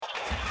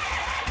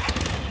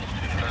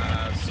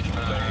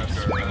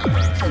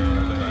The only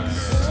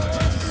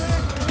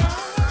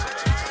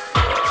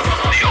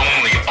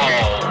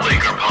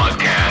all-Laker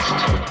podcast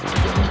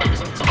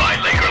by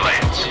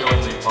Lakerlands. The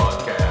only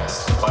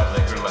podcast by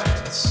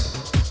Lakerlands.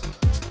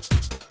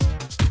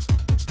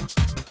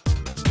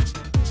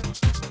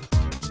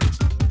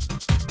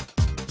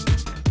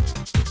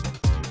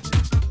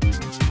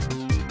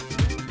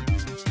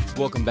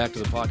 Welcome back to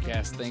the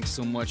podcast. Thanks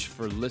so much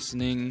for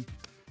listening.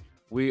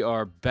 We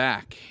are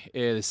back.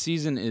 The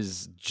season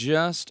is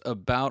just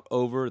about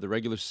over. The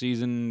regular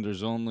season,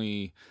 there's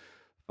only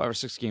 5 or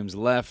 6 games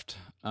left.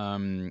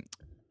 The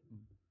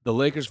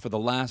Lakers, for the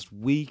last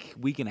week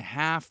and a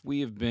half, we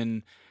have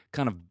been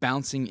kind of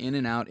bouncing in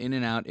and out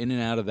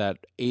of that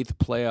 8th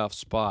playoff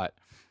spot.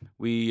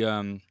 We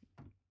were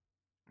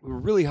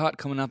really hot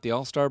coming out the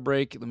All-Star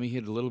break. Then we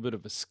hit a little bit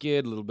of a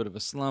skid, a little bit of a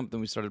slump.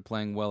 Then we started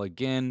playing well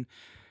again.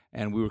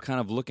 And we were kind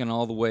of looking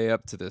all the way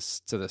up to the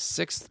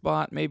 6th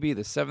spot, maybe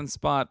the 7th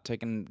spot,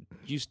 taking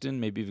Houston,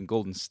 maybe even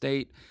Golden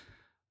State.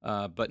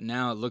 But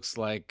now it looks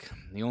like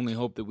the only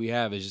hope that we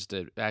have is just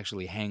to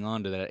actually hang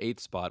on to that 8th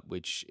spot,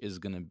 which is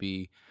going to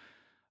be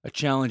a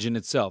challenge in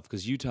itself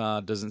because Utah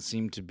doesn't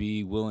seem to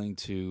be willing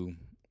to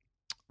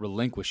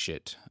relinquish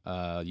it.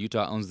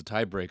 Utah owns the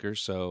tiebreaker,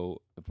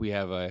 so if we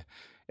have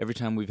every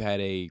time we've had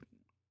a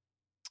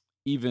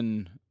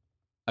even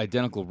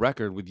identical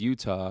record with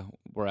Utah,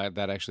 where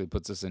that actually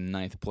puts us in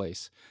 9th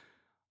place.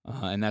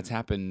 And that's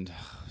happened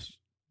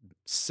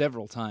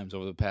several times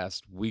over the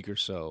past week or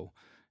so.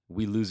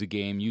 We lose a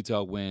game,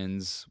 Utah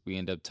wins, we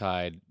end up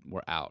tied,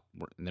 we're out.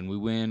 And then we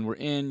win, we're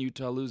in,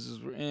 Utah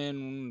loses, we're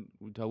in,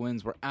 Utah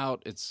wins, we're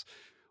out.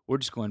 We're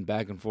just going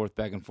back and forth,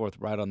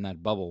 right on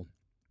that bubble.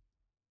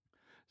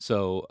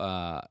 So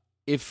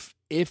if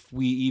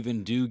we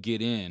even do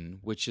get in,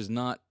 which is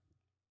not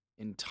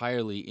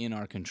entirely in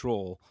our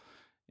control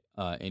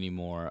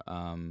anymore,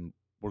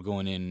 we're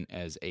going in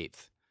as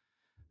 8th.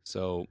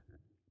 So,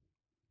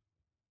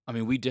 I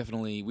mean, we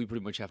pretty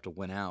much have to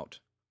win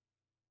out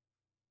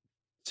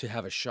to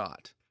have a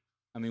shot.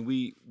 I mean,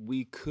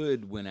 we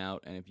could win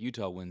out, and if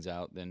Utah wins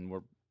out, then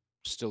we're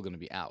still going to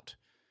be out.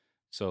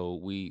 So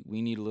we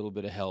need a little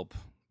bit of help.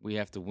 We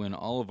have to win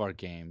all of our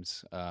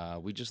games.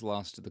 We just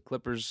lost to the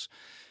Clippers,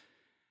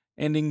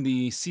 ending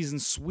the season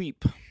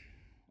sweep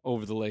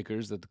over the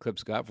Lakers that the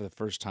Clips got for the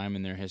first time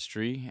in their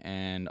history,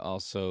 and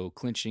also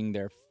clinching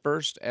their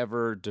first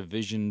ever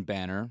division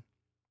banner.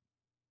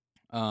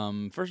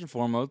 First and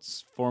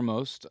foremost,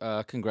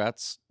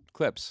 congrats,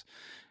 Clips.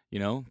 You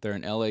know, they're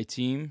an LA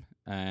team,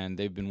 and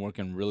they've been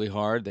working really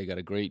hard. They got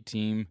a great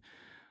team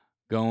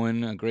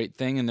going, a great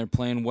thing, and they're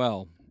playing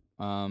well.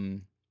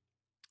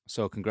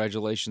 So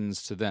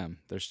congratulations to them.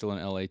 They're still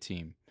an LA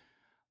team.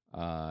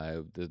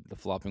 The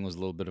flopping was a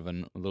little bit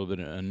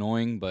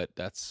annoying, but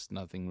that's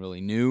nothing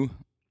really new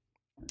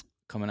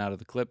coming out of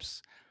the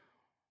Clips.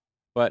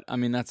 But I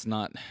mean, that's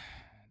not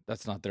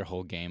their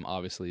whole game.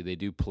 Obviously, they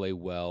do play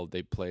well.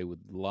 They play with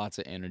lots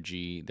of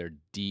energy. They're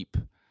deep,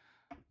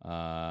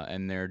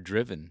 and they're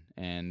driven.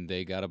 And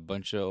they got a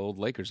bunch of old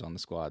Lakers on the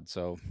squad.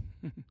 So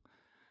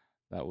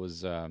that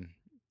was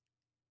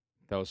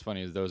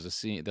funny. There was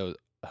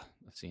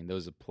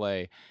a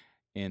play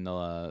in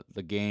the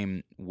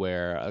game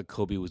where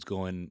Kobe was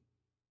going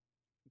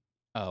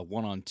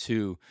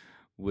 1-on-2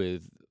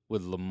 with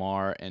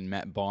Lamar and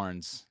Matt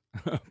Barnes,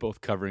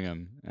 both covering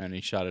him, and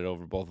he shot it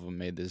over. Both of them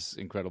made this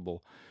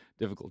incredible,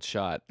 difficult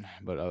shot.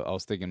 But I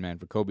was thinking, man,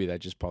 for Kobe, that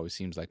just probably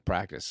seems like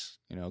practice,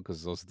 you know,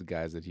 because those are the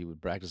guys that he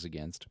would practice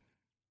against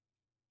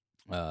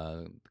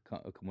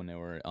when they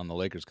were on the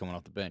Lakers coming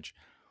off the bench.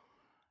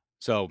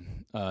 So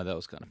that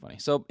was kind of funny.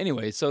 So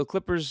anyway,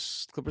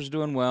 Clippers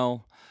doing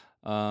well.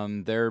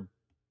 They're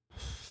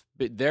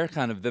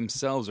kind of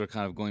themselves are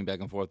kind of going back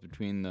and forth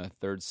between the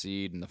 3rd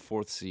seed and the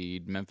 4th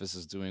seed. Memphis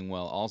is doing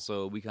well.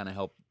 Also, we kind of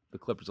helped the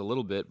Clippers a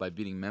little bit by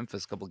beating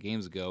Memphis a couple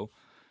games ago.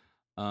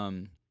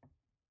 But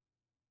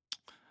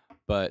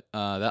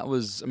that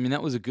was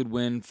a good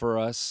win for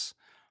us.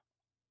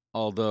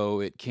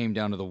 Although it came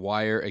down to the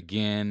wire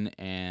again,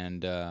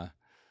 and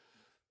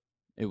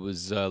it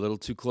was a little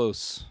too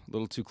close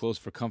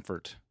for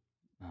comfort.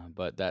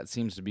 But that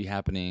seems to be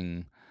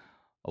happening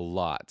a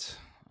lot.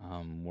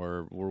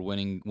 We're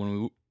winning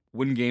when we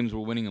win games.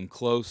 We're winning them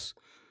close.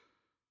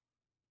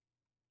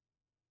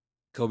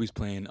 Kobe's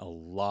playing a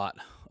lot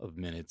of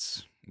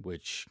minutes,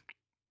 which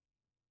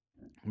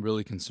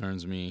really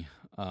concerns me.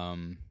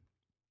 I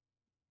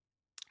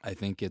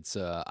think it's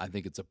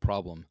a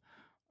problem,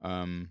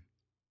 and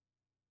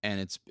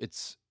it's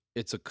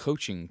a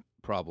coaching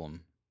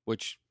problem,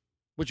 which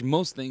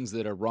most things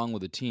that are wrong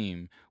with the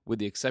team, with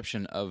the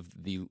exception of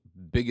the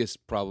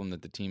biggest problem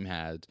that the team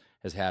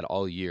has had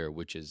all year,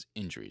 which is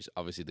injuries.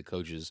 Obviously, the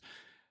coaches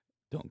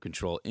don't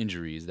control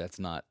injuries. That's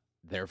not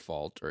their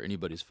fault or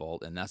anybody's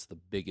fault, and that's the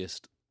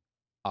biggest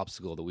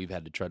obstacle that we've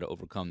had to try to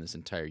overcome this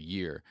entire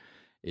year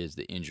is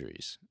the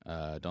injuries.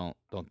 Don't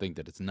think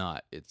that it's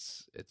not.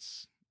 It's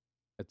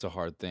a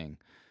hard thing.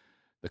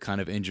 The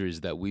kind of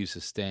injuries that we've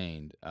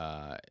sustained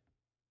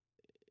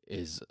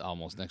is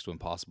almost next to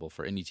impossible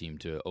for any team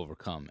to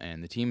overcome.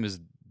 And the team has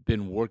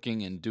been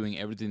working and doing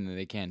everything that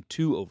they can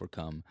to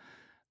overcome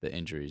the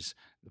injuries.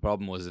 The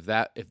problem was if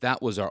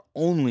that was our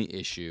only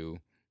issue,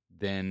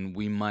 then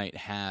we might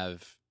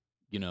have,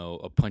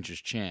 a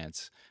puncher's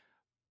chance.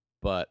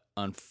 But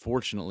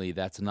unfortunately,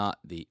 that's not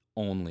the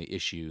only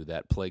issue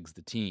that plagues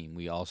the team.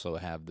 We also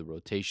have the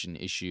rotation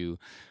issue.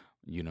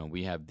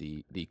 We have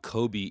the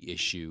Kobe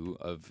issue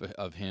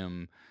of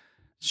him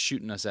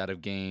shooting us out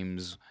of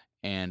games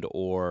and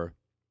or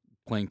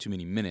playing too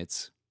many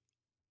minutes.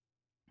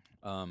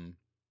 And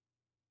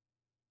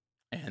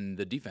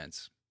the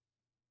defense.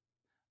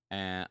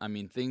 And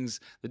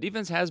the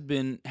defense has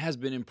been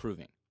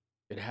improving.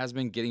 It has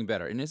been getting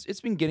better, and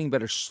it's been getting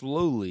better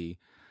slowly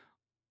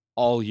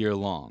all year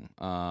long.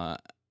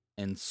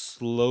 And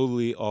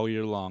slowly all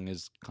year long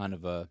is kind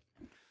of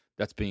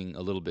that's being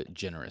a little bit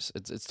generous.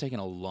 It's taken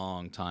a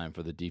long time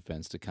for the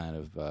defense to kind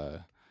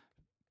of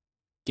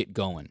get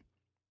going.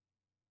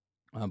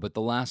 But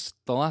the last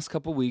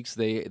couple weeks,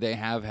 they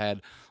have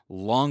had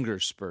longer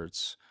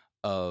spurts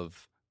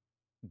of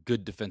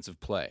good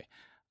defensive play.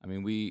 I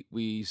mean,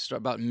 we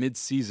start about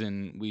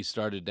mid-season, we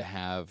started to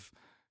have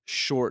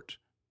short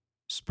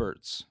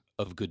spurts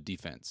of good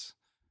defense.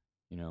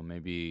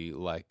 Maybe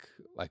like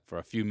for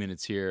a few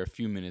minutes here, a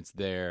few minutes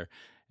there,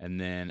 and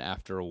then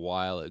after a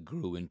while, it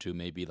grew into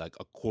maybe like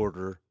a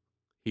quarter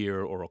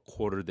here or a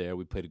quarter there.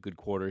 We played a good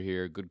quarter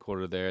here, a good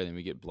quarter there, then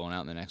we get blown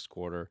out in the next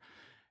quarter.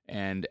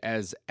 And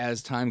as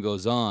time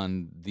goes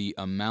on, the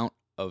amount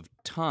of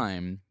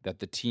time that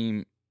the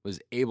team was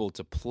able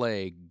to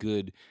play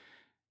good,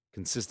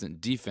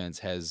 consistent defense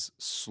has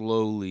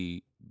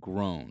slowly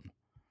grown.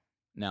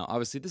 Now,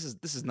 obviously, this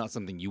is not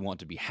something you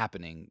want to be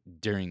happening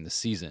during the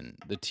season.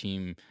 The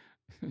team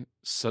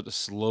sort of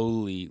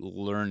slowly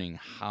learning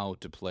how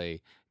to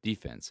play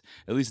defense,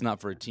 at least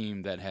not for a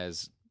team that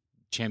has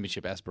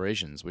championship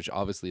aspirations, which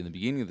obviously in the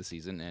beginning of the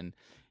season and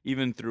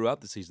even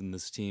throughout the season,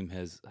 this team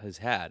has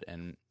had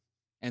and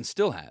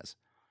still has.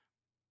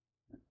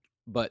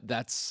 But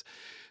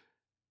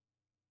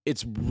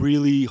it's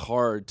really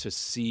hard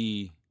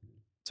to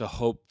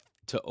hope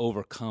to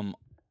overcome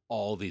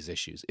all these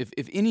issues.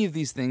 If any of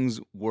these things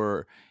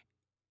were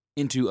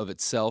into of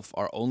itself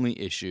our only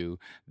issue,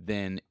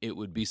 then it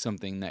would be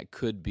something that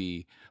could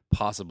be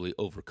possibly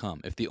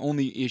overcome. If the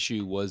only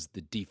issue was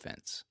the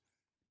defense,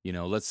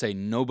 let's say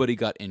nobody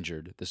got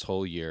injured this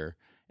whole year,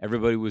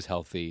 everybody was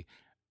healthy,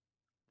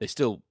 they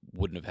still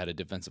wouldn't have had a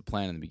defensive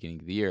plan in the beginning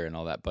of the year and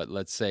all that. But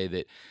let's say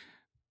that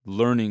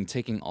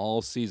taking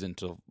all season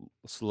to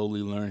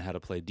slowly learn how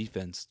to play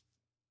defense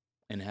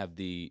and have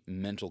the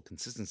mental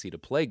consistency to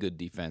play good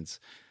defense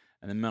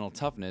and the mental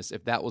toughness,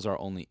 if that was our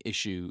only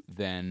issue,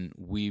 then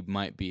we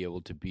might be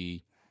able to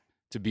be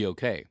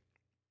okay.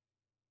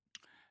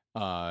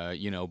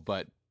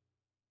 But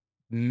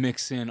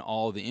mix in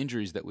all the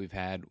injuries that we've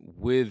had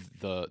with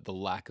the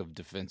lack of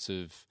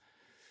defensive,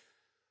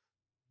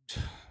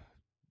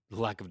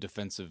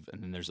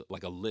 and then there's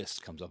like a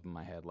list comes up in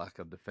my head: lack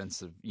of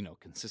defensive,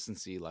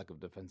 consistency, lack of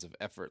defensive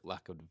effort,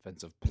 lack of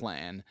defensive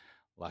plan,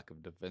 lack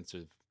of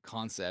defensive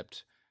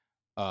concept.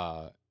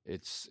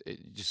 It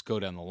just go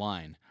down the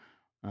line.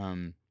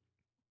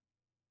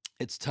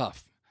 It's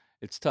tough.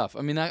 It's tough.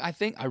 I mean,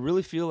 I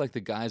really feel like the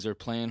guys are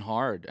playing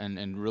hard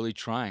and really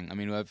trying. I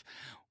mean,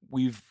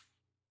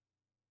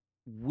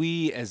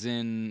 we as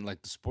in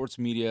like the sports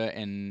media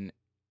and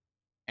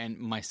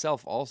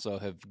myself also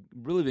have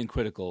really been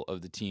critical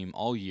of the team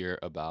all year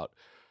about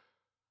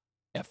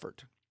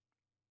effort.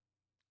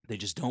 They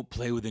just don't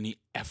play with any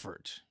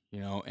effort,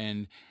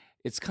 and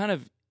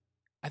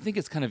I think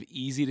it's kind of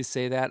easy to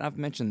say that. I've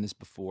mentioned this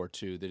before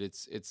too, that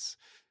it's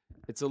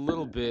a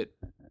little bit,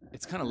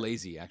 it's kind of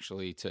lazy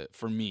actually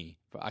for me.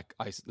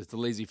 It's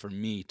lazy for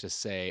me to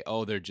say,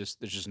 oh, there's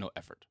just no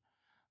effort.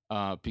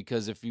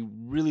 Because if you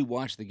really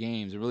watch the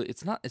games,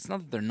 it's not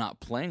that they're not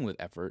playing with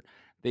effort.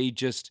 They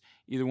just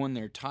either when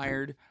they're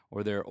tired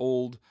or they're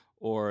old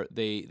or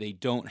they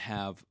don't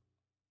have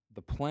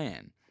the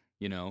plan.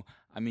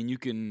 I mean, you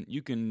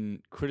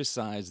can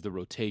criticize the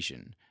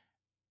rotation,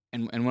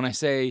 and when I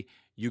say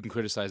you can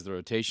criticize the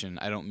rotation,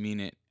 I don't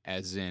mean it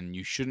as in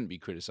you shouldn't be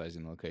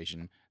criticizing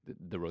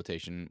the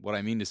rotation. What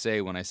I mean to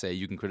say when I say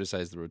you can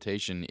criticize the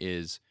rotation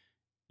is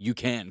you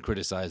can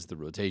criticize the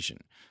rotation.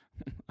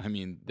 I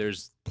mean,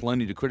 there's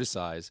plenty to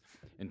criticize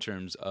in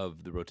terms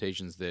of the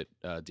rotations that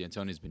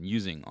D'Antoni's been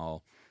using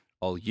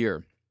all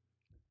year.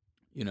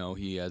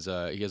 He has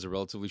a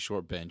relatively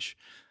short bench,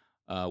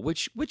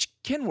 which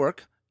can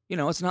work.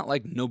 It's not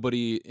like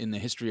nobody in the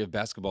history of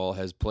basketball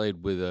has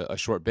played with a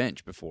short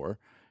bench before.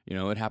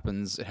 It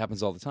happens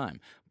all the time.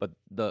 But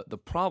the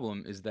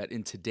problem is that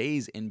in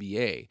today's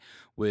NBA,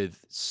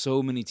 with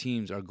so many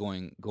teams are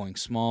going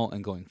small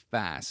and going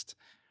fast,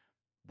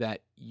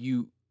 that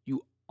you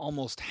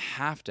almost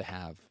have to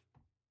have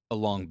a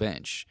long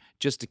bench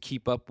just to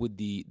keep up with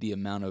the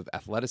amount of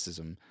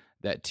athleticism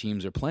that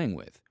teams are playing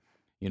with.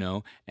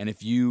 And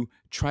if you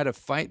try to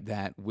fight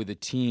that with a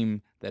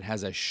team that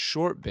has a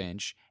short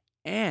bench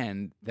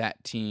and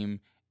that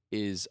team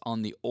is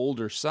on the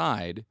older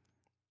side,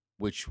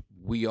 which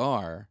we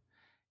are,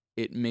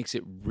 it makes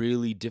it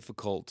really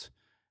difficult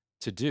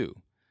to do.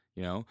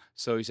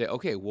 So you say,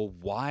 okay, well,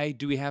 why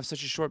do we have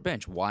such a short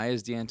bench? Why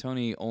is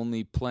D'Antoni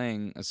only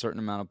playing a certain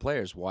amount of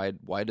players? Why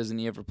doesn't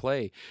he ever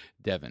play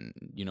Devin?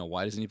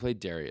 Why doesn't he play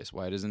Darius?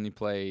 Why doesn't he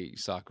play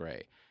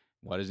Sacre?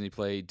 Why doesn't he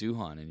play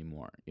Duhan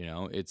anymore?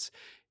 And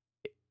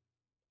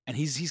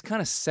he's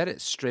kind of said it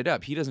straight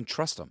up. He doesn't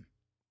trust them.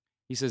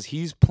 He says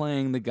he's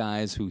playing the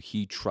guys who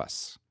he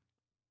trusts.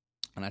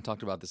 And I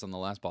talked about this on the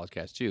last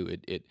podcast too.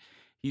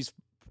 He's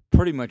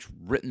pretty much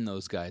written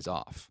those guys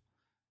off.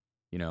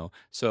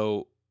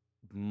 So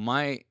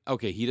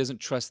he doesn't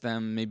trust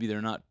them. Maybe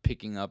they're not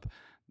picking up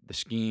the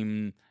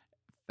scheme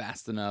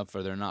fast enough,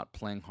 or they're not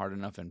playing hard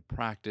enough in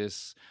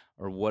practice,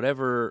 or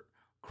whatever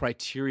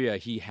criteria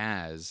he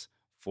has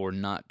for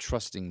not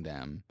trusting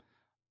them.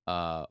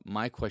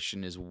 My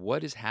question is,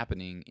 what is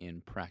happening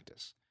in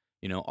practice?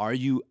 Are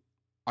you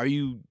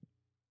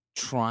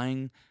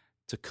trying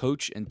to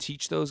coach and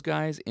teach those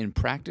guys in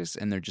practice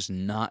and they're just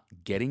not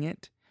getting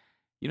it?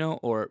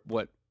 Or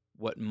what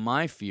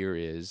my fear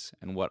is,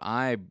 and what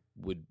I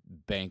would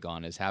bank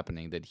on is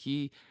happening, that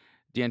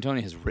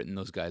D'Antoni has written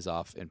those guys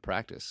off in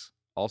practice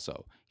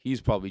also. He's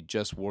probably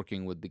just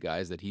working with the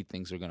guys that he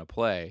thinks are going to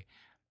play,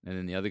 and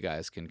then the other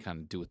guys can kind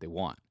of do what they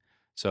want.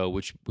 So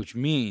which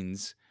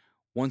means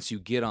once you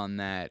get on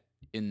that,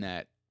 in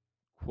that,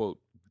 quote,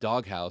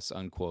 doghouse,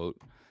 unquote,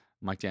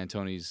 Mike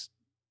D'Antoni's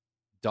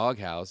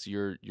doghouse,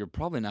 you're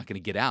probably not going to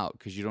get out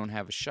because you don't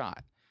have a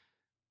shot.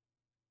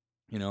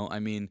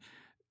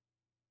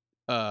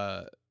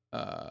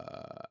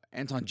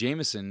 Anton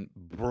Jameson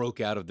broke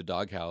out of the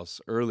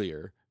doghouse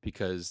earlier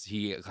because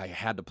I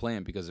had to play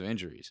him because of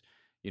injuries.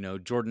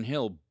 Jordan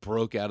Hill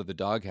broke out of the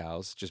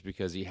doghouse just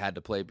because he had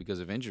to play because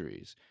of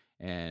injuries,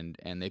 and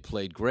they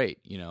played great.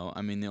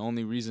 The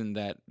only reason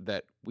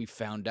that we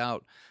found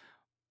out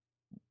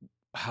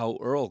how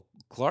Earl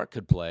Clark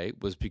could play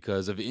was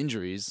because of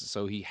injuries,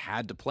 so he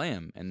had to play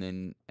him, and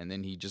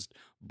then he just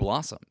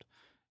blossomed.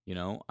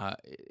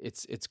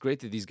 It's great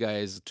that these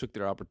guys took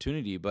their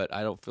opportunity, but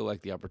I don't feel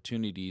like the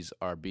opportunities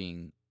are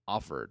being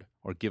offered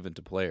or given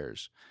to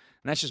players.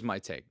 And that's just my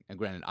take. And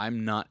granted,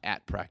 I'm not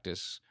at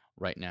practice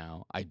right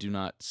now. I do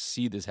not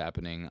see this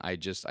happening. I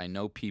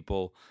know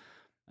people,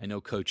 I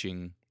know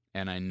coaching,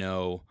 and I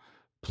know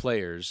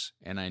players,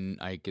 and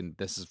I can.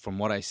 This is from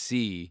what I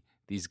see.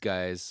 These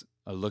guys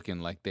are looking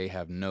like they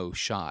have no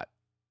shot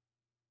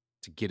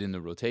to get in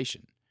the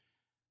rotation.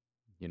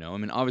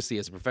 Obviously,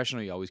 as a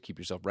professional, you always keep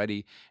yourself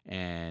ready,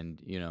 and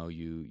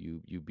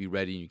you be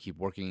ready, and you keep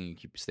working, and you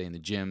keep staying in the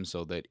gym,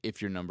 so that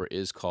if your number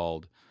is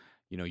called,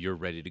 you're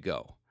ready to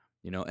go.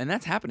 And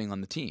that's happening on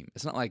the team.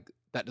 It's not like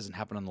that doesn't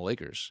happen on the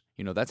Lakers.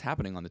 That's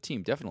happening on the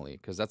team, definitely,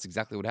 because that's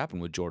exactly what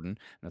happened with Jordan, and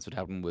that's what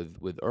happened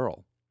with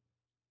Earl,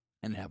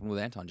 and it happened with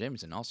Anton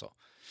Jameson also.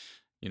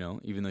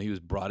 Even though he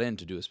was brought in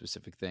to do a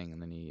specific thing, and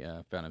then he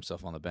found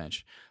himself on the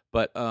bench.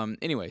 But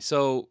anyway,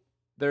 so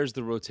there's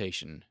the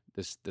rotation.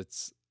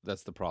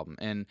 That's the problem.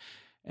 And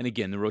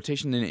again, the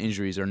rotation and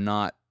injuries are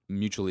not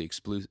mutually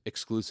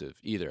exclusive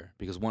either,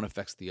 because one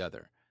affects the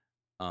other.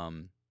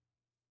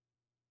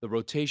 The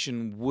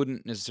rotation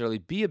wouldn't necessarily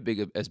be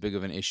as big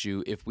of an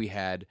issue if we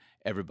had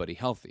everybody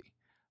healthy.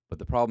 But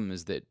the problem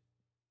is that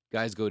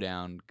guys go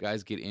down,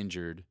 guys get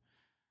injured,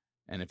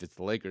 and if it's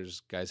the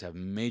Lakers, guys have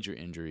major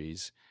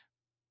injuries,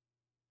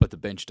 but the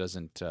bench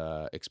doesn't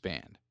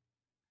expand.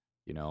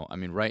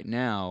 Right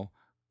now,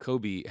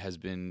 Kobe has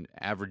been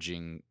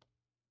averaging,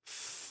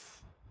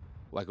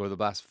 like over the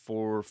last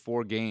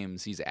four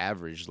games, he's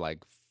averaged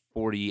like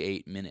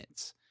 48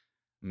 minutes.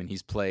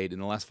 He's played, in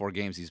the last 4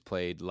 games, he's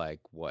played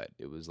like what?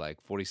 It was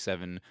like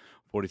 47,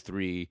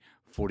 43,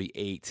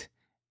 48,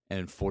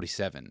 and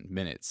 47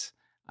 minutes.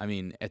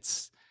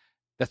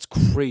 That's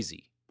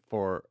crazy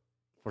for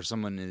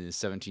someone in his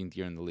 17th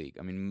year in the league.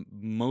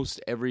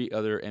 Most every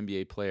other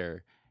NBA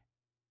player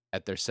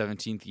at their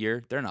 17th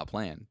year, they're not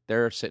playing.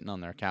 They're sitting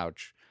on their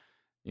couch.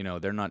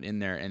 They're not in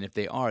there, and if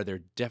they are,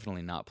 they're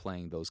definitely not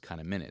playing those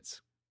kind of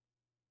minutes.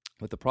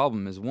 But the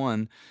problem is,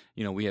 one,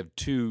 we have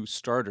 2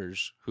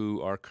 starters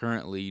who are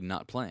currently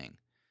not playing,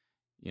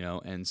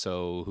 and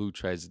so who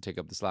tries to take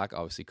up the slack?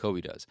 Obviously, Kobe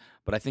does.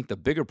 But I think the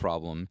bigger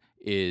problem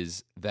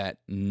is that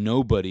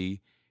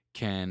nobody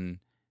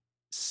can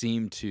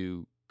seem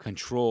to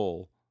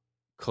control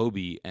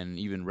Kobe and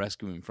even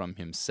rescue him from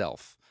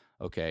himself.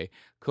 Okay,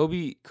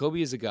 Kobe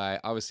is a guy.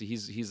 Obviously,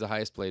 he's the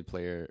highest paid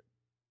player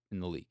in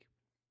the league.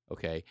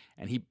 Okay,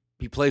 and he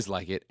plays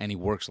like it, and he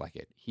works like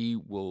it. He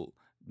will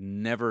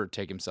never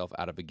take himself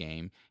out of a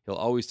game. He'll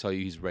always tell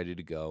you he's ready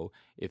to go.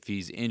 If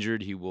he's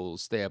injured, he will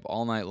stay up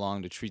all night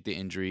long to treat the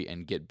injury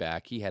and get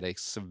back. He had a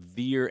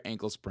severe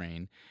ankle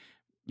sprain,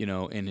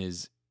 in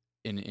his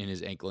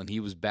ankle, and he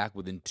was back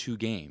within 2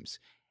 games.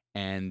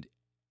 And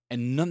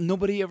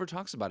nobody ever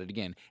talks about it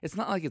again. It's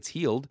not like it's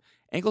healed.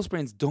 Ankle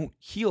sprains don't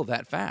heal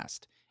that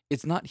fast.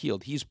 It's not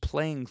healed. He's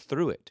playing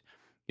through it.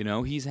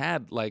 He's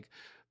had like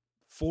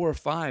 4 or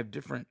 5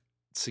 different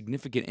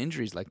significant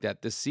injuries like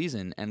that this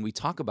season, and we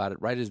talk about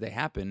it right as they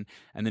happen,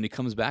 and then he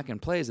comes back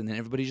and plays, and then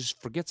everybody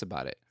just forgets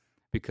about it.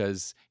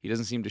 because he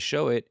doesn't seem to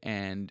show it,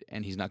 and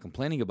he's not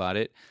complaining about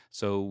it.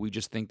 So we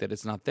just think that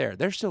it's not there.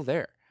 They're still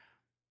there.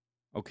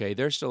 Okay,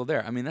 they're still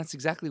there. I mean, that's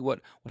exactly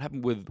what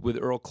happened with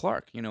Earl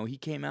Clark. You know, he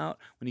came out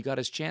when he got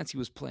his chance. He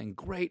was playing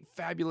great,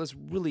 fabulous,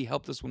 really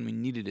helped us when we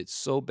needed it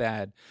so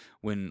bad.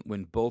 When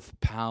both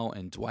Powell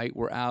and Dwight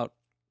were out,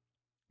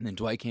 and then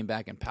Dwight came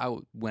back and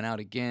Powell went out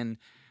again.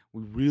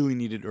 We really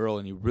needed Earl,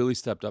 and he really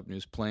stepped up, and he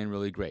was playing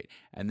really great.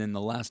 And then the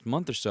last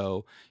month or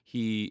so,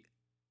 he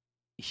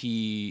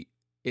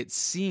it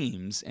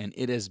seems, and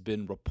it has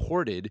been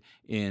reported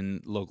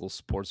in local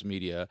sports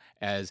media,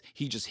 as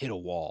he just hit a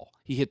wall.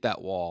 He hit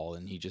that wall,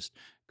 and he just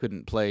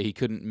couldn't play. He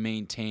couldn't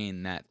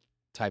maintain that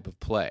type of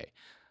play.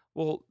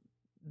 Well,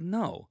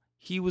 no,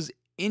 he was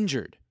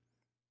injured.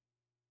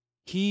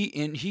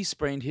 He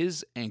sprained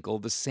his ankle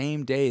the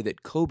same day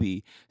that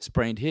Kobe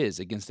sprained his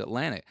against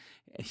Atlanta.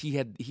 He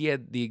had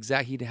the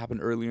exact heat happened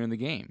earlier in the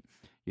game.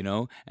 You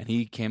know, and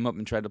he came up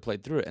and tried to play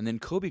through it. And then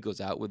Kobe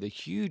goes out with a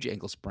huge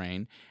ankle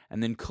sprain,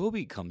 and then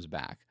Kobe comes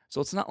back.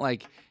 So it's not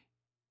like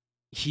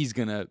he's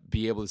going to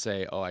be able to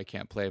say, oh, I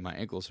can't play, my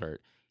ankle's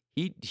hurt.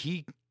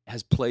 He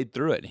has played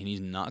through it, and he's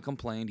not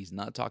complained. He's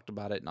not talked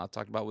about it, not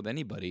talked about with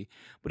anybody,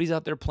 but he's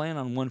out there playing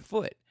on one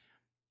foot.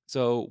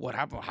 So what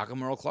happened? How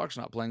come Earl Clark's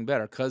not playing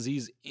better? Because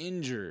he's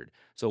injured.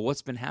 So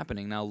what's been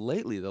happening now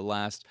lately, the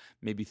last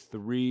maybe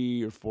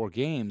 3 or 4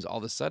 games, all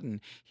of a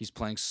sudden he's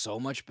playing so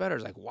much better.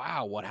 It's like,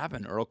 wow, what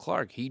happened? Earl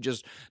Clark, he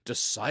just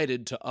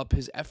decided to up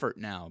his effort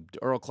now.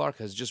 Earl Clark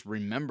has just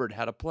remembered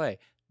how to play.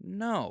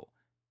 No,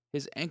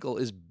 his ankle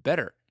is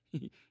better.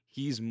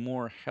 He's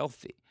more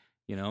healthy,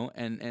 you know,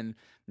 and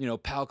you know,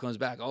 Powell comes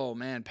back. Oh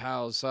man,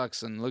 Powell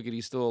sucks, and look at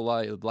he's still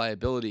a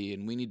liability,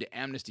 and we need to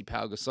amnesty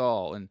Pau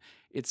Gasol, and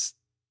it's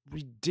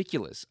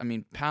ridiculous. I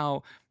mean,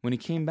 Powell, when he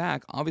came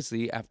back,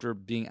 obviously after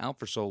being out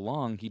for so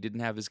long, he didn't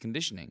have his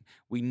conditioning.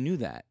 We knew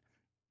that.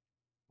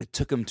 It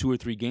took him 2 or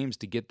 3 games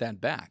to get that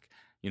back.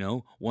 You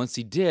know, once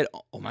he did,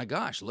 oh my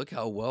gosh, look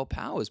how well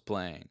Powell is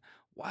playing.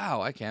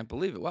 Wow, I can't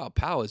believe it. Wow,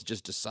 Powell has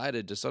just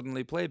decided to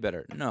suddenly play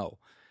better.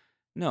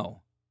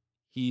 No,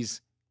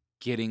 he's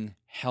getting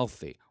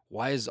healthy.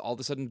 Why is all of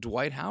a sudden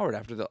Dwight Howard,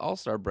 after the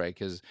All-Star break,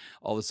 has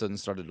all of a sudden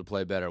started to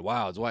play better?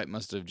 Wow, Dwight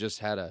must have just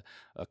had a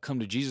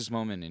come-to-Jesus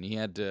moment, and he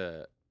had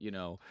to, you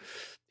know,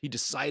 he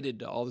decided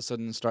to all of a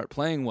sudden start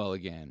playing well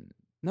again.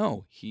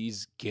 No,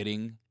 he's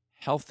getting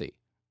healthy.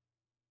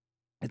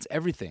 It's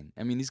everything.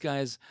 I mean, these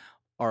guys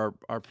are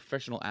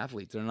professional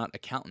athletes. They're not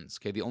accountants,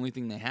 okay? The only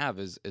thing they have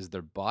is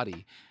their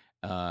body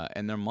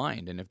and their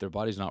mind, and if their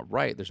body's not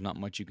right, there's not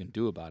much you can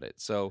do about it.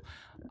 So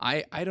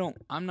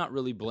I'm not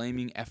really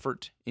blaming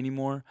effort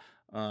anymore.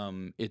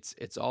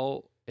 It's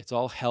all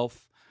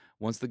health.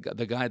 Once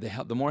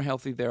the more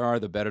healthy they are,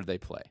 the better they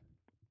play,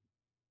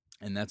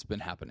 and that's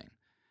been happening,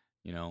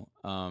 you know.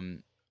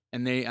 And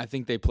I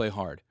think they play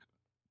hard.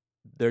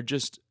 They're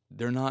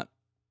not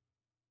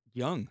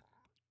young,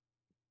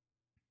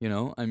 you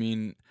know. I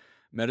mean,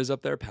 Meta's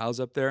up there, Powell's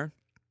up there,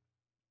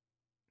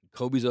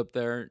 Kobe's up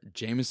there,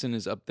 Jameson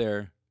is up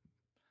there.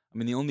 I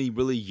mean, the only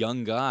really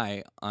young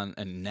guy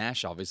and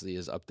Nash obviously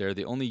is up there.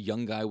 The only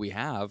young guy we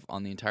have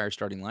on the entire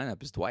starting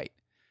lineup is Dwight,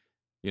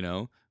 you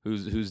know,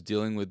 who's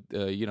dealing with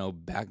you know,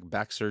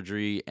 back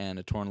surgery and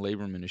a torn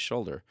labrum in his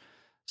shoulder.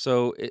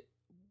 So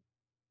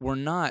we're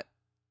not,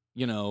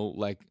 you know,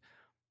 like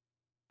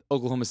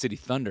Oklahoma City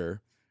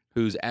Thunder,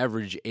 whose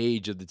average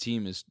age of the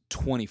team is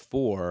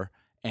 24,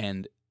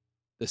 and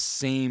the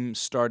same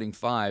starting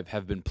 5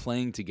 have been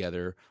playing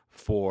together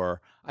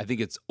for, I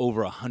think it's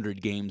over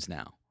 100 games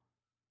now.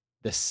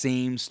 The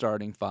same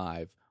starting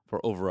 5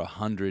 for over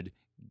 100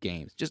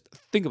 games. Just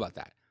think about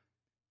that.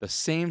 The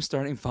same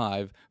starting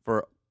 5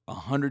 for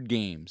 100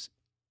 games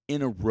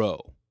in a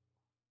row.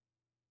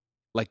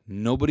 Like,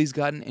 nobody's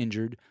gotten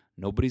injured.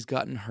 Nobody's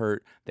gotten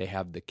hurt. They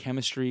have the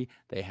chemistry.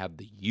 They have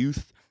the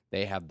youth.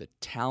 They have the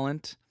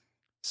talent.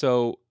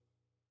 So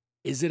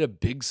is it a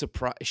big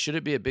surprise? Should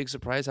it be a big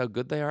surprise how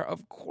good they are?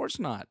 Of course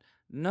not.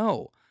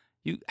 No.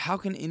 How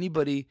can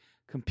anybody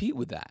compete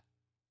with that?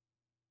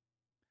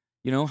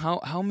 You know,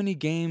 how many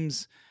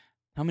games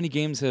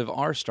have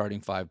our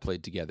starting 5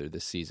 played together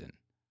this season?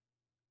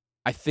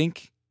 I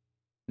think,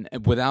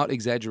 without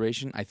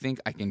exaggeration, I think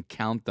I can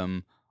count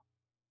them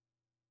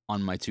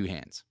on my 2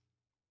 hands.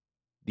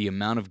 The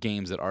amount of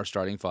games that our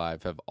starting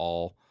 5 have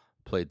all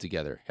played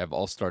together, have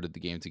all started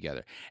the game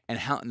together. And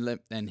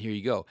here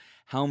you go.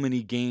 How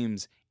many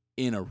games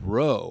in a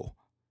row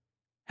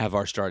have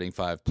our starting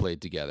 5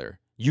 played together?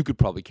 You could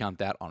probably count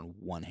that on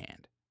one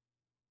hand.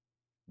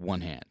 One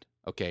hand.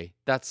 Okay?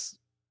 That's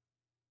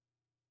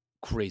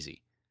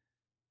crazy.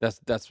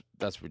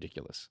 That's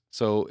ridiculous.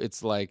 So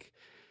it's like,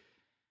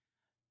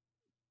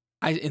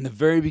 in the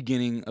very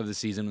beginning of the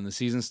season, when the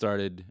season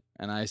started,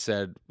 and I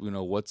said, you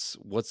know, what's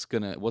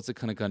it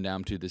gonna come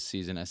down to this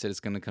season? I said it's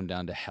gonna come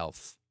down to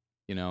health,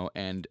 you know,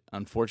 and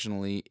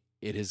unfortunately,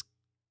 it has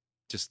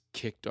just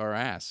kicked our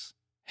ass.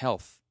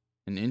 Health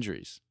and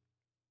injuries,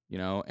 you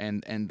know,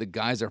 and the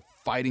guys are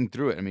fighting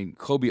through it. I mean,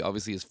 Kobe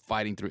obviously is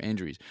fighting through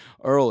injuries.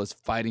 Earl is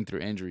fighting through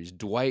injuries.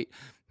 Dwight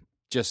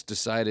just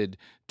decided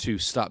to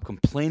stop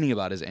complaining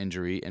about his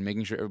injury and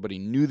making sure everybody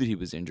knew that he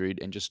was injured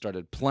and just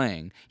started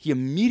playing. He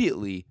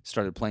immediately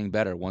started playing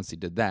better once he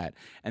did that.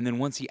 And then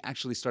once he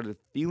actually started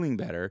feeling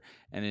better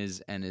and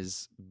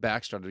his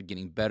back started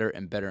getting better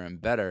and better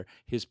and better,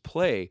 his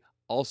play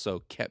also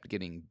kept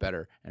getting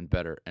better and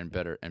better and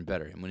better and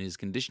better. And when his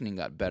conditioning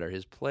got better,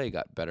 his play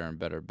got better and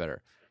better and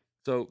better.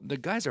 So the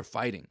guys are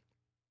fighting.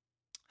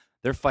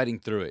 They're fighting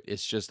through it.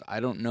 It's just I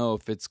don't know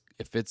if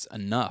it's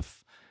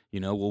enough.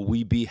 Will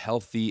we be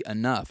healthy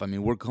enough? I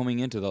mean, we're coming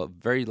into the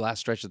very last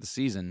stretch of the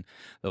season,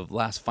 the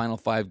last final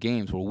 5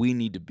 games, where we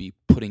need to be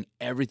putting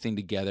everything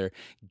together,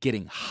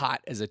 getting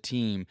hot as a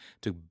team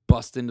to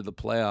bust into the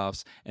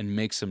playoffs and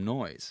make some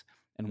noise.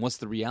 And what's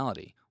the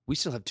reality? We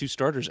still have 2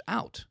 starters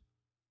out.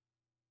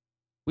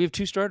 We have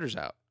 2 starters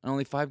out and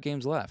only 5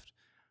 games left.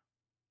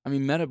 I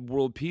mean, Meta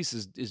World Peace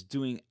is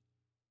doing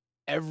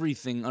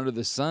everything under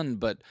the sun,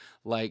 but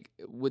like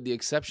with the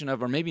exception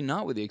of, or maybe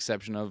not with the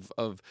exception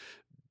of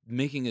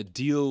making a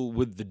deal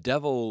with the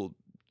devil,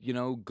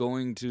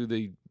 going to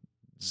the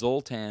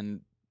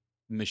Zoltan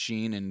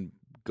machine and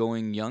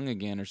going young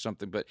again or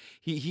something. But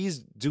he's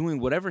doing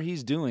whatever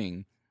he's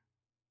doing.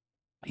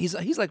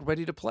 He's like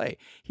ready to play.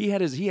 He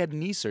had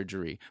knee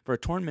surgery for a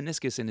torn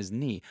meniscus in his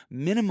knee.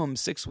 Minimum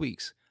 6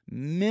 weeks.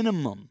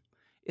 Minimum.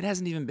 It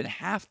hasn't even been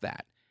half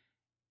that.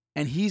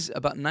 And he's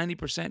about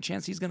 90%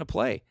 chance he's going to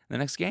play the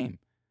next game.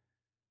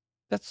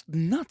 That's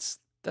nuts.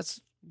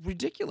 That's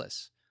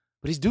ridiculous.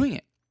 But he's doing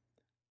it.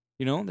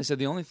 They said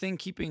the only thing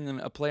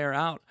keeping a player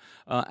out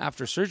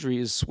after surgery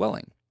is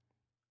swelling.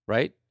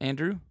 Right,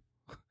 Andrew?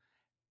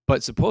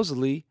 But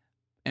supposedly,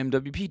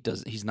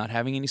 MWP he's not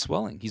having any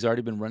swelling. He's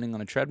already been running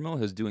on a treadmill.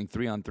 He's doing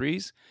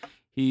 3-on-3s.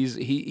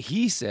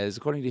 He says,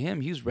 according to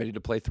him, he was ready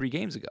to play 3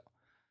 games ago.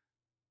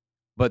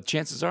 But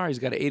chances are he's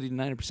got an 80 to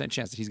 90%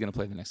 chance that he's going to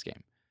play the next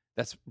game.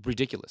 That's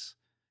ridiculous.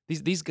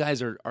 These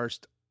guys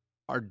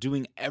are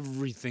doing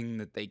everything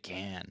that they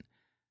can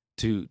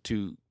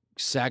to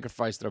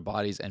sacrifice their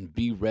bodies and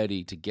be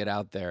ready to get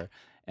out there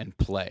and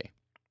play.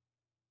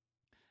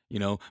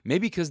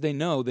 Maybe because they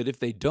know that if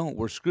they don't,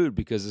 we're screwed,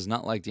 because it's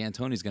not like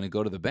D'Antoni's going to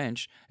go to the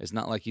bench. It's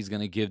not like he's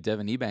going to give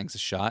Devin Ebanks a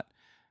shot.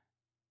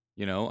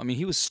 I mean,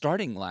 he was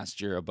starting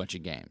last year a bunch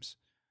of games,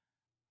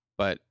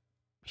 but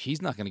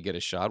he's not going to get a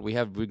shot.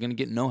 We're going to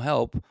get no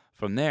help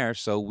from there,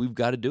 so we've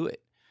got to do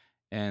it.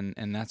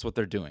 And that's what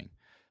they're doing.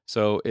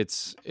 So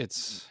it's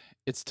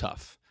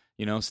tough.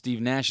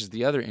 Steve Nash is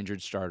the other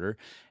injured starter,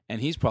 and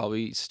he's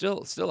probably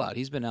still out.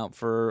 He's been out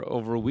for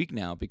over a week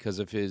now because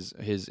of his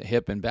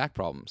hip and back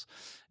problems.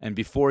 And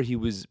before he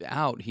was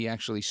out, he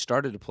actually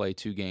started to play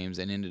 2 games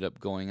and ended up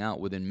going out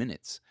within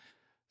minutes.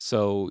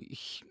 So,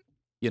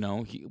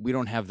 we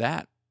don't have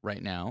that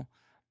right now.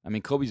 I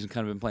mean, Kobe's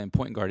kind of been playing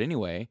point guard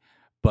anyway,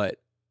 but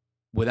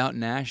without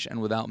Nash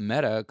and without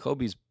Meta,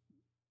 Kobe's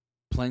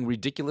playing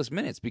ridiculous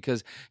minutes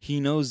because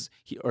he believes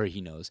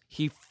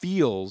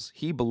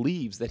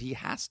that he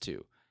has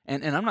to.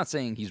 And I'm not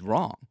saying he's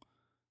wrong.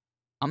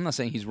 I'm not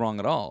saying he's wrong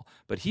at all,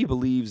 but he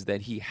believes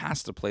that he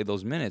has to play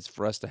those minutes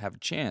for us to have a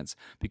chance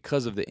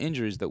because of the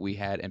injuries that we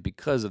had and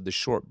because of the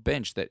short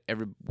bench that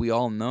we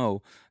all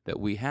know that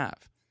we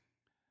have.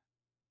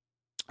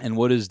 And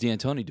what is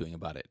D'Antoni doing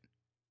about it?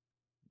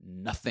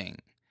 Nothing.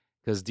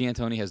 Because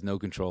D'Antoni has no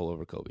control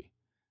over Kobe.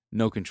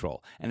 No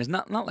control. And it's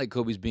not like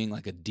Kobe's being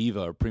like a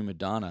diva or prima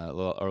donna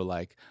or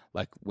like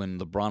when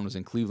LeBron was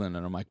in Cleveland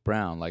under Mike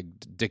Brown, like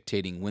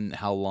dictating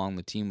how long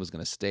the team was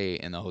going to stay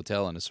in the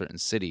hotel in a certain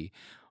city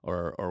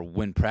or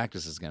when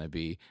practice is going to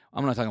be.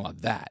 I'm not talking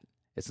about that.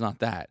 It's not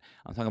that.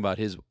 I'm talking about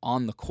his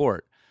on the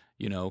court.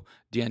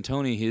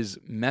 D'Antoni, his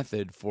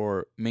method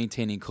for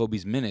maintaining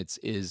Kobe's minutes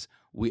is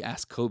we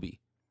ask Kobe,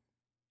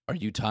 are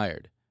you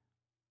tired?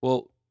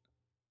 Well,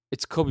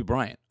 it's Kobe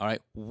Bryant, all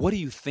right? What do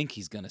you think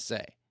he's going to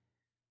say?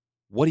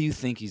 What do you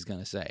think he's going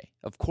to say?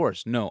 Of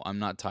course, no, I'm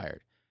not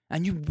tired.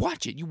 And you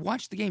watch it. You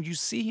watch the game. You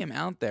see him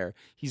out there.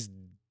 He's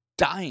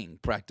dying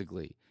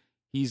practically.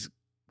 He's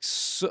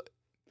so...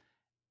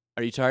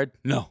 Are you tired?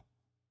 No,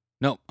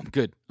 I'm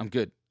good. And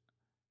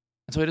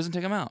so he doesn't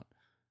take him out.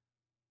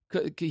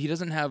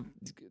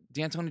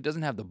 D'Antoni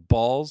doesn't have the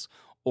balls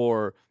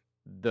or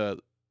the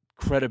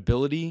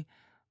credibility,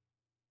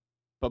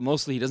 but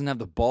mostly he doesn't have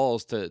the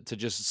balls to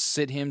just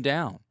sit him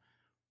down.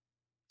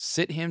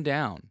 Sit him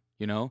down.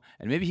 And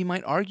maybe he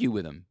might argue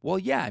with him. Well,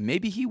 yeah,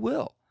 maybe he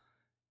will.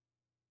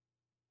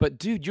 But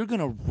dude, you're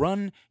going to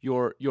run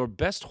your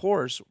best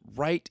horse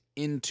right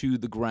into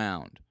the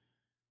ground.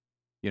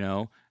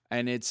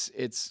 And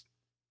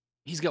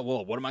he's got,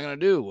 well, what am I going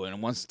to do?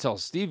 And until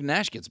Steve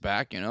Nash gets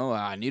back,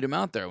 I need him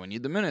out there. We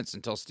need the minutes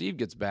until Steve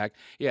gets back.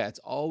 Yeah, it's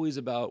always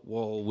about,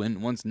 well,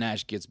 once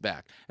Nash gets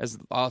back.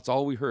 That's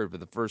all we heard for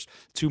the first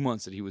 2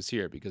 months that he was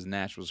here because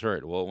Nash was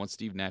hurt. Well, once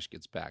Steve Nash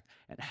gets back.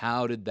 And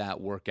how did that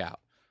work out?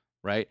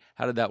 Right?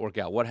 How did that work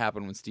out? What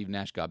happened when Steve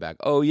Nash got back?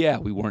 Oh, yeah,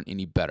 we weren't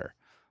any better.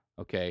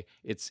 Okay?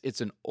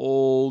 It's an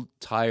old,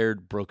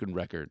 tired, broken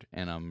record,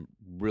 and I'm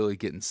really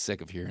getting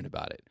sick of hearing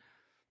about it.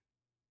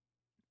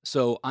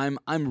 So I'm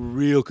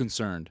real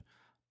concerned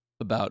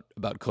about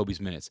Kobe's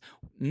minutes.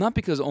 Not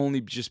because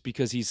only just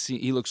because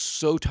he looks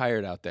so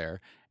tired out there,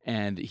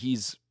 and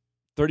he's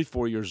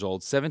 34 years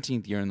old,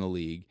 17th year in the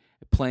league,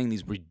 playing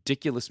these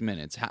ridiculous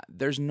minutes.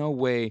 There's no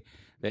way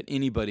that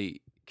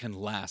anybody can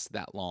last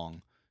that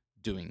long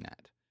doing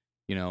that,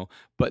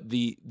 But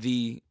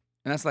and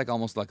that's like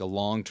almost like a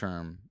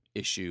long-term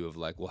issue of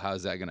like, well, how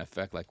is that going to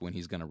affect like when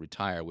he's going to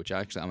retire, which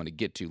actually I'm going to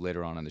get to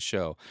later on in the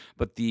show.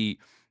 But the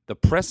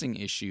pressing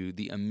issue,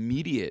 the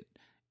immediate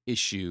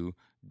issue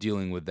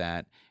dealing with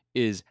that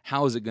is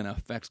how is it going to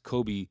affect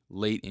Kobe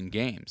late in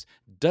games?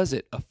 Does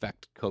it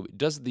affect Kobe?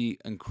 Does the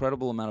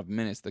incredible amount of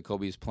minutes that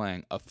Kobe is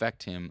playing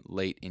affect him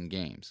late in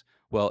games?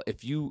 Well,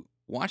 if you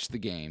watch the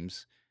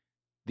games,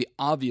 the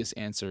obvious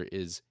answer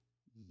is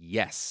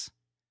yes.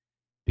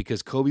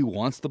 Because Kobe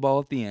wants the ball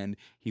at the end,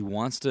 he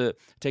wants to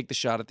take the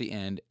shot at the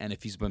end, and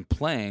if he's been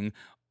playing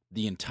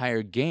the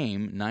entire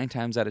game, 9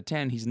 times out of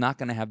 10, he's not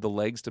going to have the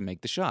legs to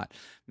make the shot.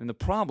 And the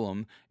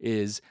problem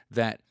is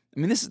that,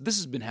 this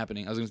has been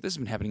happening. This has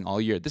been happening all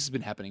year. This has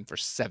been happening for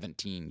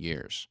 17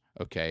 years.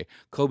 Okay,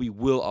 Kobe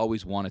will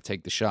always want to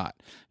take the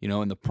shot,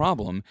 and the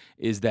problem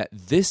is that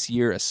this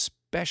year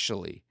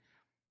especially,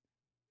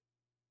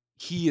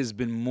 he has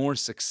been more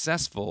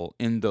successful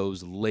in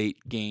those late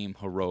game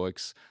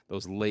heroics,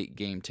 those late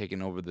game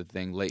taking over the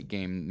thing, late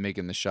game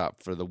making the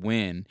shot for the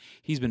win.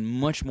 He's been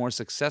much more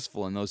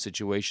successful in those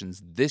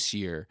situations this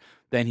year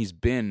than he's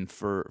been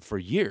for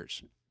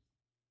years.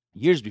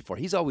 Years before,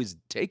 he's always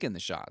taken the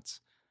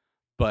shots,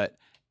 but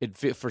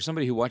for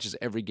somebody who watches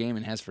every game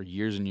and has for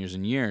years and years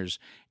and years,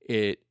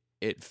 it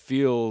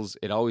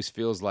always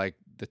feels like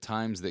the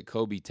times that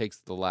Kobe takes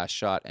the last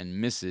shot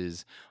and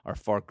misses are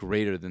far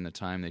greater than the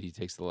time that he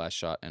takes the last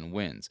shot and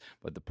wins.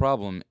 But the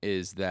problem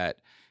is that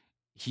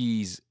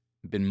he's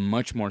been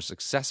much more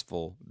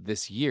successful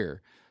this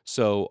year,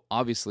 so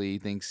obviously he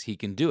thinks he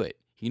can do it.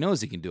 He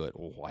knows he can do it.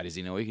 Well, why does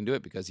he know he can do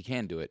it? Because he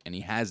can do it, and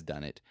he has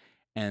done it.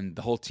 And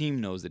the whole team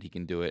knows that he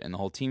can do it, and the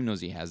whole team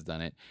knows he has done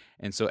it.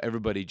 And so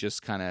everybody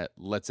just kind of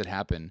lets it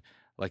happen.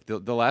 Like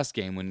the last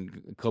game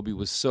when Kobe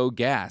was so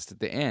gassed at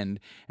the end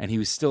and he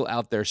was still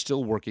out there,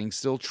 still working,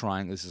 still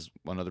trying. This is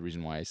another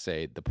reason why I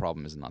say the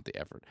problem is not the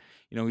effort.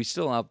 He's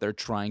still out there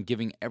trying,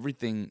 giving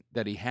everything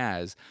that he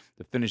has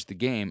to finish the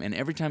game. And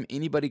every time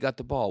anybody got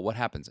the ball, what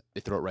happens? They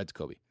throw it right to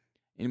Kobe.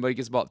 Anybody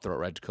gets the ball, throw it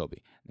right to Kobe.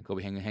 And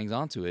Kobe hangs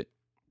on to it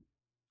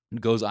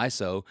and goes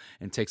ISO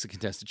and takes a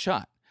contested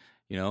shot.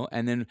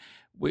 And then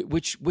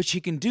which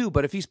he can do.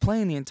 But if he's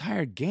playing the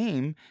entire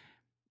game,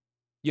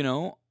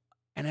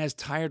 and has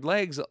tired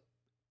legs,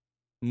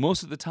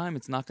 most of the time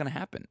it's not going to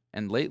happen.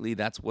 And lately,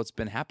 that's what's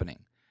been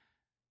happening,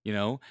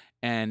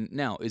 And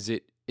now, is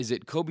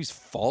it Kobe's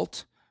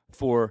fault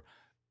for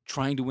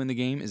trying to win the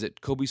game? Is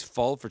it Kobe's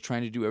fault for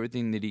trying to do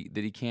everything that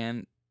he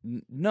can?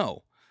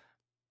 No.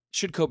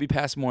 Should Kobe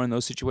pass more in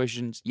those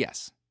situations?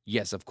 Yes.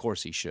 Yes, of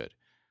course he should.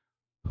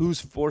 Who's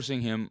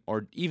forcing him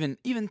or even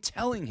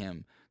telling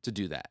him to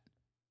do that?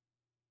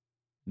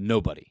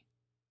 Nobody.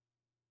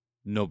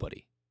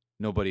 Nobody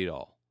at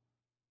all.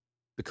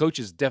 The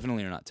coaches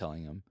definitely are not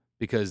telling him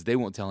because they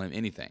won't tell him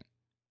anything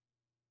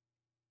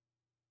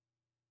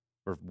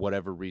for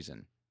whatever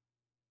reason.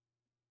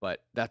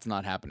 But that's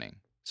not happening.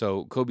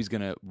 So Kobe's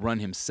going to run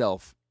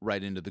himself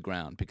right into the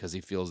ground because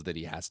he feels that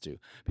he has to.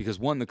 Because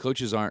one, the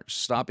coaches aren't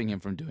stopping him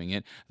from doing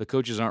it. The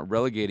coaches aren't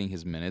relegating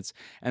his minutes.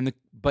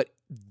 But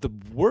the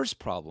worst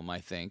problem, I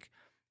think,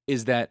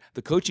 is that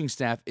the coaching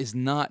staff is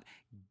not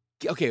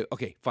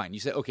okay, fine. You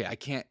say, okay,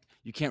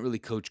 you can't really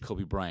coach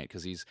Kobe Bryant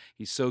because he's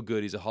so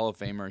good. He's a Hall of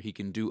Famer. He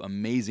can do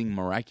amazing,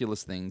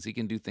 miraculous things. He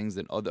can do things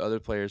that other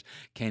players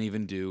can't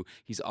even do.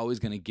 He's always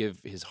going to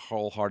give his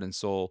whole heart and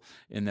soul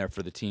in there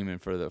for the team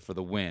and for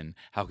the win.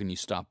 How can you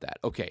stop that?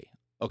 Okay,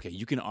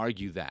 you can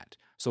argue that.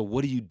 So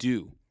what do you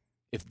do?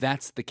 If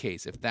that's the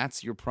case, if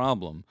that's your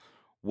problem,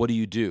 what do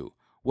you do?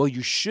 Well,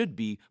 you should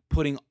be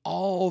putting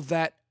all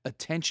that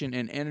attention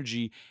and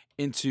energy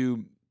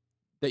into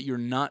that you're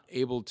not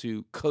able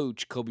to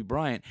coach Kobe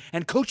Bryant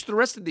and coach the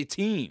rest of the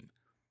team.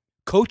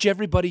 Coach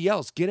everybody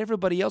else. Get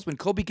everybody else. When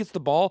Kobe gets the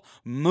ball,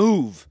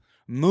 move,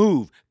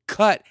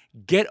 cut,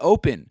 get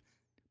open.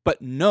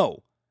 But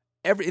no.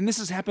 And this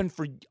has happened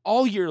for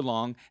all year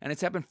long, and it's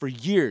happened for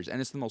years,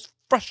 and it's the most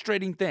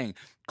frustrating thing.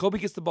 Kobe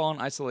gets the ball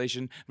in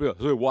isolation. We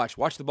go,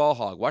 watch the ball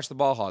hog, watch the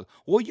ball hog.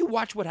 Well, you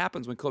watch what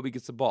happens when Kobe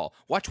gets the ball.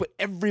 Watch what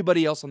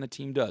everybody else on the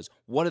team does.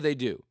 What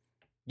do?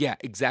 Yeah,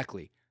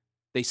 exactly.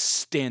 They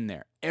stand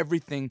there.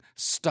 Everything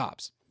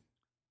stops.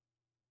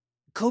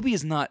 Kobe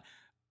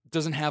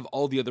doesn't have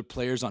all the other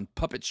players on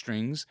puppet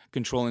strings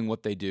controlling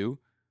what they do.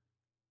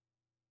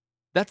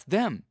 That's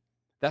them.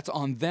 That's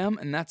on them,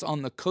 and that's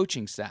on the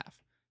coaching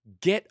staff.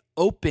 Get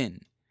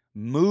open.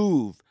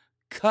 Move.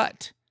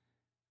 Cut.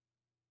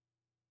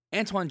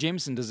 Antoine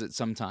Jameson does it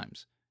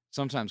sometimes.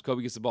 Sometimes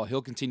Kobe gets the ball.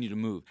 He'll continue to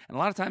move. And a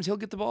lot of times he'll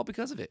get the ball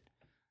because of it.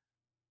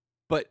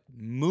 But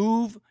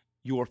move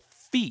your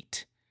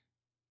feet.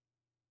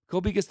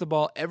 Kobe gets the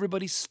ball.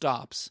 Everybody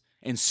stops.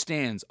 and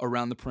stands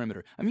around the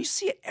perimeter. I mean, you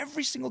see it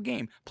every single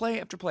game,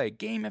 play after play,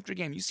 game after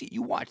game. You see it,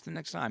 you watch the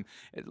next time.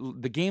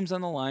 The game's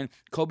on the line.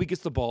 Kobe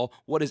gets the ball.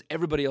 What does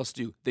everybody else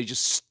do? They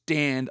just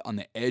stand on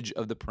the edge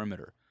of the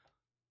perimeter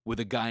with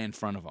a guy in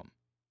front of him.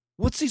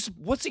 What's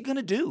he going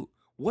to do?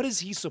 What is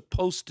he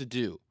supposed to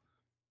do?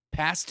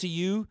 Pass to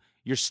you?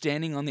 You're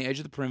standing on the edge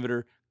of the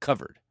perimeter,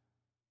 covered.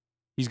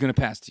 He's going to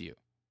pass to you.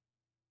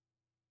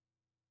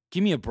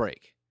 Give me a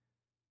break.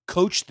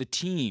 Coach the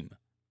team.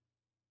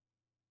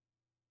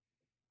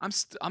 I'm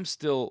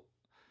still.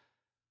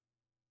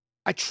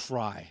 I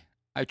try,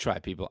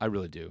 people. I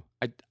really do.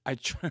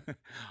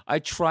 I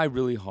try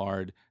really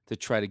hard to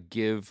try to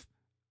give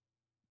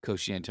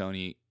Coach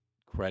D'Antoni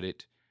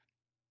credit.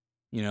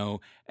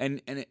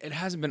 And it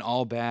hasn't been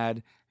all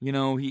bad.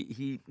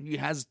 He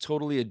has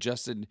totally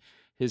adjusted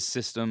his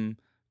system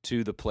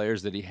to the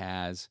players that he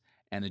has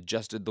and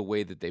adjusted the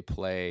way that they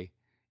play.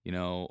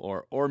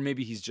 Or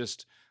maybe he's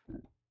just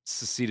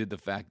seceded the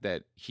fact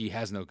that he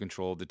has no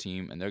control of the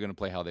team and they're going to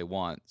play how they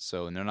want.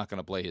 And they're not going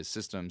to play his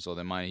system. So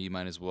he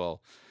might as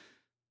well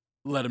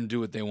let them do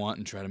what they want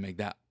and try to make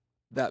that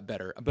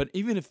better. But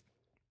even if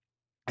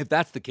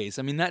that's the case,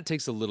 I mean, that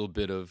takes a little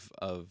bit of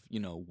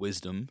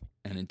wisdom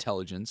and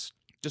intelligence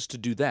just to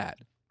do that.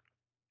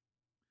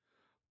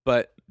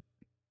 But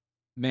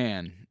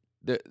man,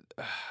 the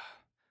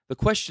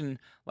question,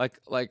 like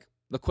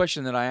the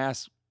question that I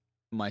ask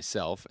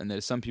myself and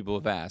that some people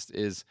have asked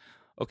is,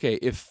 okay,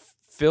 if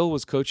Phil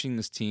was coaching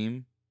this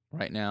team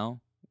right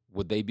now,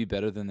 would they be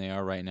better than they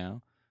are right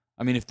now?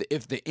 I mean,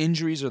 if the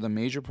injuries are the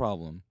major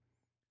problem,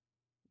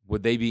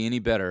 would they be any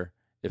better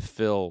if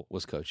Phil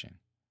was coaching?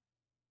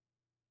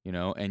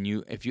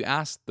 And if you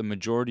ask the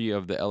majority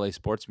of the LA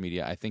sports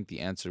media, I think the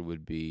answer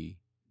would be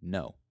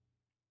no.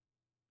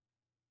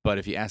 But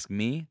if you ask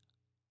me,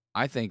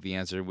 I think the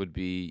answer would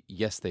be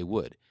yes, they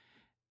would.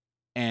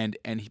 And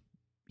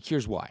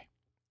here's why.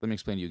 Let me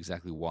explain to you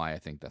exactly why I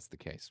think that's the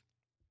case.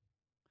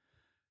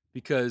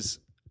 Because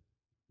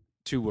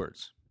 2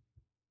 words.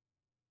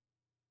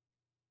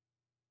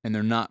 And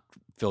they're not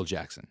Phil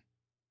Jackson.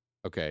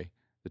 Okay?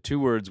 The 2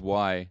 words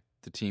why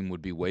the team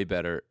would be way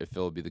better if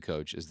Phil would be the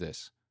coach is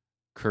this.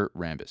 Kurt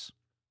Rambis.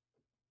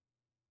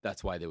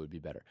 That's why they would be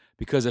better.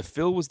 Because if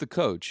Phil was the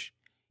coach,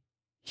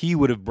 he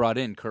would have brought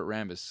in Kurt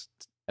Rambis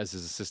as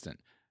his assistant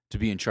to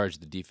be in charge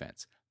of the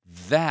defense.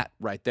 That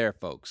right there,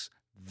 folks,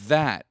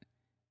 that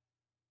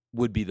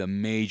would be the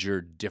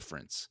major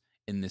difference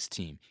in this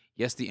team.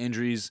 Yes, the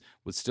injuries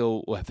would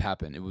still have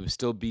happened. It would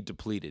still be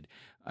depleted.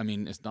 I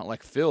mean, it's not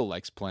like Phil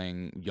likes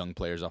playing young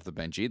players off the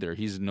bench either.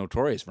 He's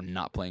notorious for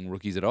not playing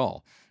rookies at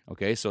all.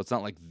 Okay, so it's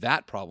not like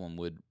that problem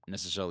would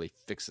necessarily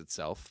fix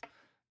itself.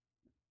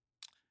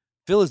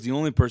 Phil is the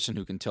only person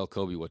who can tell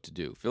Kobe what to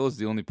do. Phil is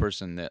the only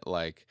person that,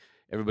 like,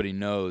 everybody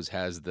knows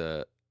has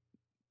the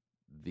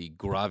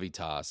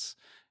gravitas,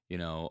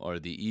 or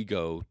the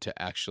ego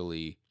to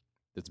actually,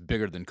 that's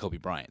bigger than Kobe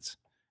Bryant's.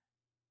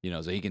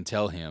 So he can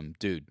tell him,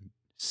 dude,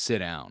 sit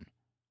down.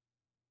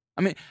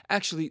 I mean,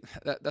 actually,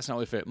 that's not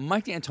really fair.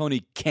 Mike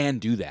D'Antoni can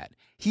do that.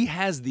 He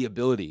has the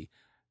ability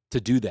to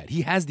do that.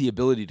 He has the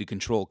ability to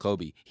control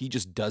Kobe. He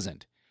just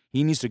doesn't.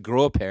 He needs to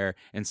grow a pair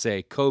and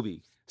say, Kobe,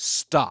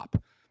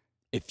 stop.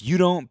 If you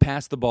don't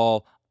pass the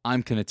ball,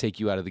 I'm going to take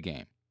you out of the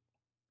game.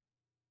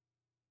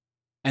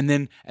 And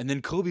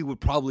then Kobe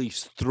would probably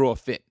throw a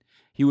fit.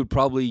 He would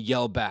probably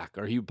yell back,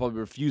 or he would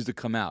probably refuse to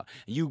come out.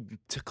 You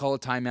call a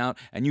timeout,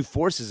 and you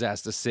force his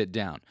ass to sit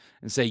down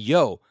and say,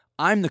 yo,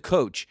 I'm the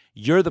coach.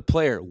 You're the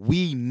player.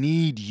 We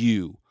need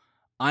you.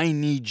 I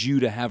need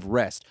you to have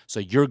rest, so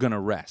you're going to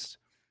rest.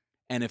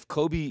 And if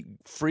Kobe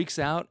freaks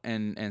out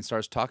and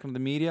starts talking to the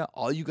media,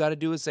 all you got to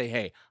do is say,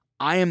 hey,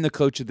 I am the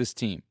coach of this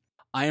team.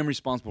 I am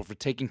responsible for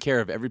taking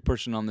care of every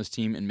person on this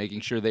team and making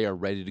sure they are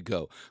ready to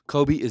go.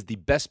 Kobe is the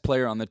best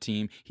player on the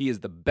team. He is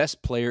the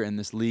best player in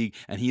this league,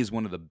 and he is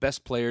one of the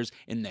best players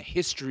in the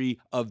history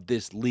of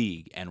this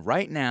league. And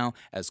right now,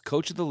 as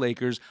coach of the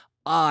Lakers,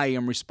 I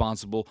am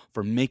responsible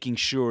for making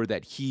sure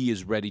that he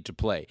is ready to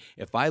play.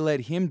 If I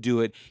let him do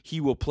it,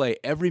 he will play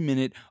every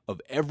minute of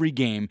every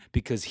game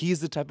because he is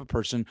the type of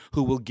person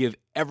who will give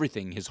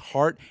everything, his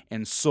heart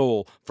and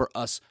soul, for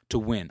us to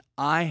win.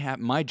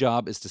 My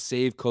job is to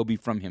save Kobe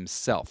from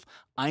himself.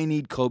 I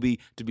need Kobe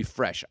to be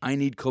fresh. I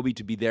need Kobe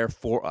to be there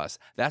for us.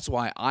 That's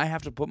why I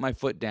have to put my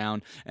foot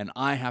down and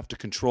I have to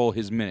control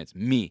his minutes.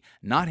 Me,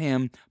 not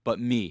him, but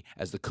me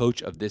as the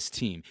coach of this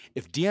team.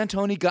 If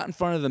D'Antoni got in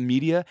front of the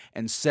media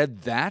and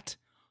said that,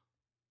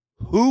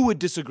 who would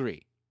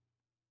disagree?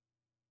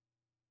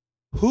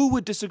 Who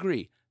would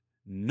disagree?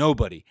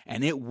 Nobody.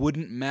 And it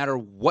wouldn't matter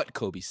what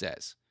Kobe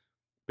says,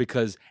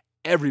 because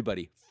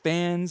everybody,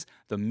 fans,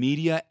 the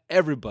media,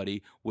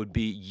 everybody would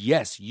be,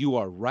 yes, you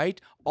are right.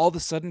 All of a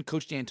sudden,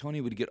 Coach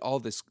D'Antoni would get all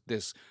this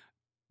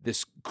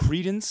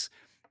credence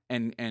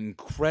and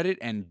credit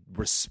and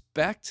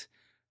respect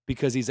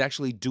because he's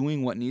actually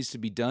doing what needs to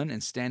be done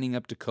and standing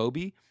up to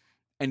Kobe.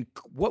 And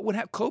what would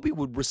happen? Kobe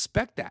would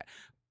respect that.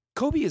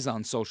 Kobe is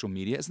on social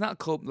media. It's not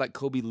like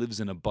Kobe lives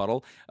in a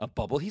bubble.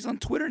 He's on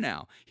Twitter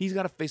now. He's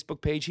got a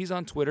Facebook page. He's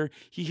on Twitter.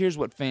 He hears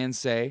what fans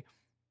say.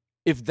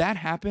 If that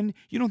happened,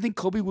 you don't think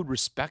Kobe would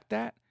respect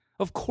that?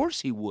 Of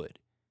course he would.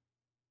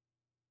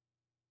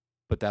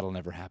 But that'll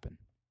never happen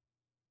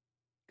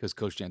because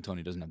Coach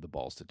D'Antoni doesn't have the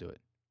balls to do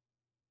it.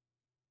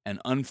 And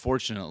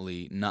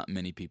unfortunately, not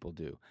many people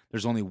do.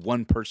 There's only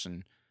one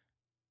person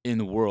in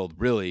the world,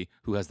 really,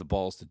 who has the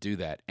balls to do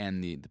that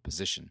and the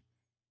position,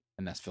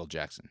 and that's Phil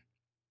Jackson.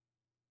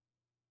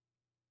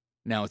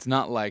 Now, it's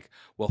not like,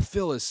 well,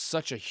 Phil is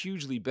such a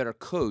hugely better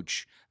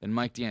coach than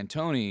Mike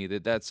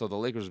D'Antoni so the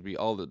Lakers would be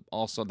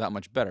also that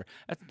much better.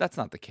 That's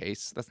not the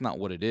case. That's not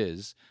what it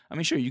is. I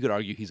mean, sure, you could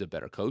argue he's a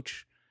better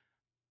coach.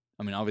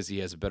 I mean, obviously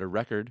he has a better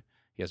record.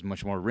 He has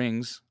much more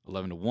rings,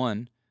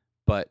 11-1,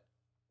 but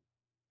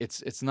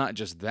it's not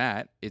just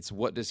that. It's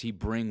what does he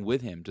bring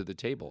with him to the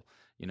table?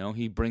 You know,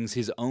 he brings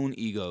his own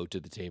ego to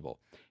the table.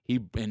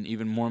 And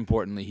even more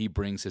importantly, he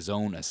brings his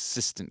own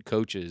assistant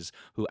coaches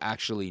who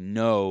actually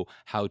know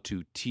how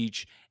to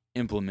teach,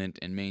 implement,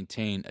 and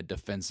maintain a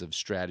defensive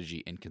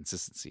strategy and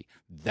consistency.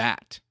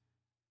 That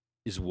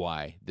is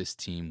why this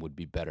team would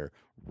be better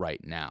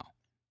right now.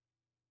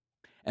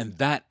 And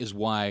that is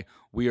why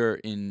we are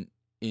in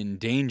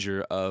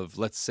danger of,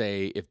 let's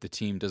say, if the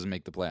team doesn't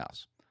make the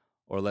playoffs,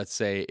 or let's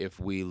say if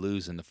we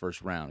lose in the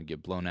first round and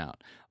get blown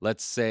out.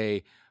 Let's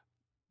say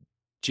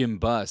Jim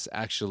Buss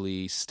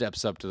actually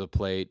steps up to the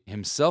plate,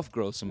 himself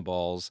grows some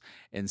balls,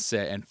 and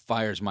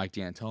fires Mike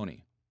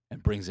D'Antoni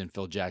and brings in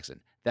Phil Jackson.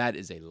 That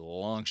is a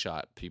long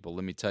shot, people,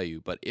 let me tell you.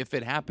 But if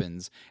it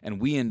happens and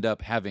we end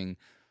up having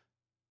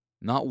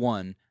not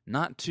one,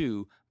 not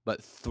two,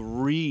 but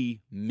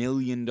 $3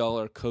 million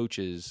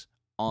coaches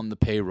on the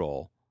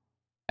payroll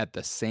at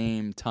the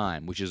same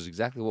time, which is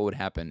exactly what would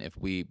happen if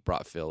we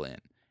brought Phil in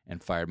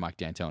and fired Mike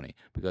D'Antoni,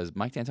 because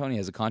Mike D'Antoni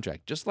has a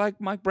contract, just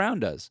like Mike Brown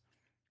does,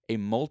 a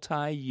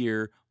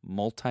multi-year,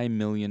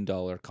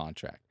 multi-million-dollar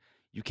contract.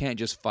 You can't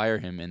just fire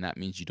him and that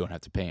means you don't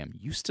have to pay him.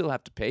 You still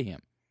have to pay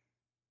him.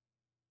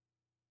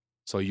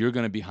 So you're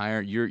going to be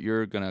hired.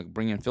 You're going to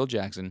bring in Phil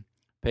Jackson,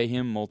 pay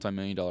him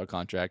multi-million-dollar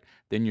contract.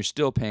 Then you're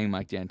still paying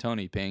Mike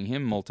D'Antoni, paying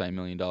him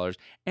multi-million dollars,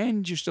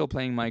 and you're still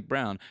paying Mike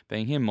Brown,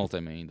 paying him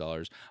multi-million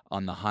dollars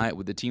on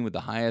with the team with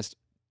the highest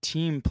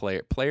team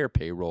player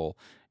payroll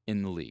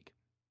in the league.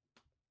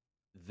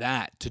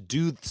 To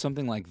do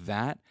something like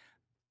that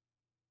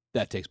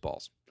takes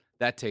balls.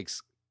 That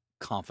takes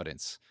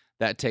confidence.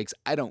 That takes,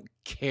 I don't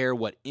care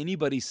what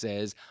anybody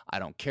says. I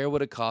don't care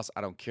what it costs.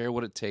 I don't care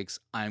what it takes.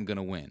 I'm going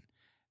to win.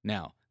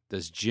 Now,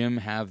 does Jim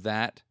have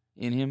that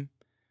in him?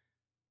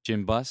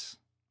 Jim Buss?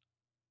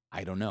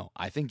 I don't know.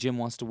 I think Jim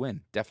wants to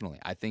win, definitely.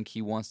 I think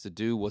he wants to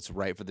do what's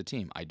right for the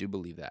team. I do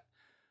believe that.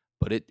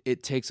 But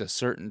it takes a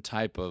certain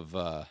type of,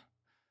 I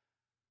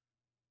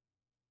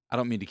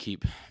don't mean to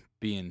keep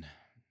being,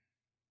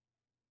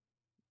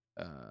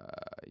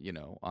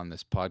 on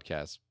this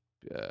podcast,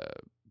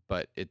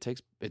 but it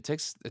takes a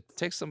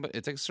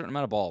certain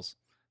amount of balls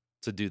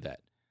to do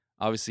that.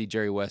 Obviously,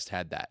 Jerry West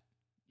had that.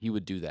 He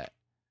would do that.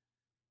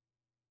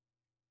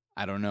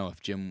 I don't know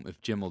if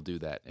Jim will do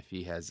that. If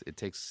he has, it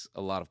takes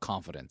a lot of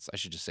confidence. I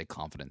should just say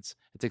confidence.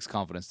 It takes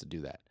confidence to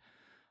do that.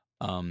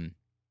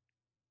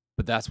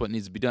 But that's what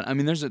needs to be done. I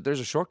mean, there's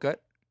a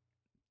shortcut.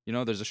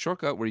 There's a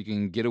shortcut where you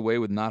can get away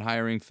with not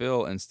hiring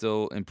Phil and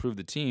still improve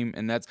the team,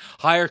 and that's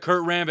hire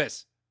Kurt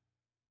Rambis.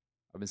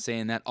 I've been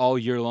saying that all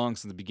year long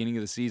since the beginning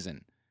of the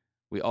season.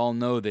 We all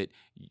know that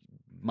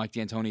Mike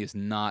D'Antoni is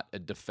not a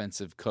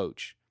defensive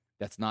coach.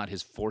 That's not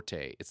his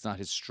forte. It's not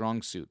his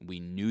strong suit.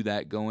 We knew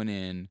that going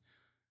in.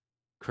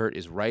 Kurt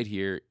is right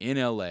here in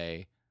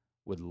LA,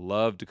 would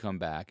love to come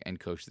back and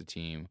coach the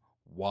team.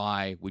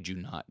 Why would you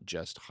not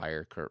just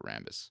hire Kurt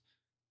Rambis?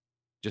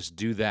 Just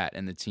do that,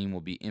 and the team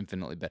will be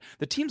infinitely better.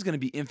 The team's going to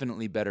be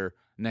infinitely better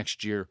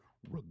next year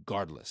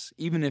regardless.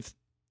 Even if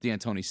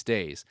D'Antoni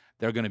stays,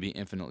 they're going to be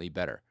infinitely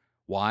better.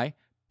 Why?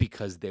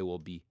 Because they will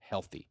be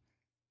healthy.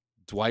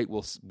 Dwight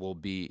will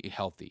be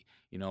healthy.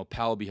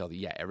 Powell will be healthy.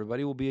 Yeah,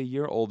 everybody will be a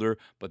year older,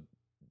 but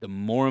the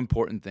more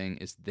important thing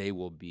is they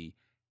will be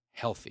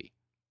healthy.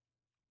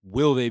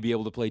 Will they be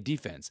able to play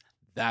defense?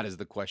 That is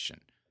the question.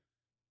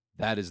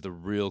 That is the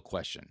real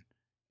question.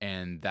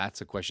 And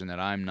that's a question that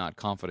I'm not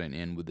confident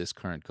in with this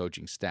current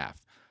coaching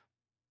staff.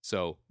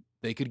 So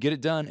they could get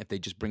it done if they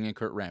just bring in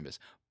Kurt Rambis.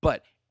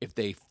 But if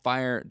they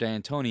fire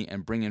D'Antoni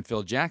and bring in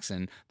Phil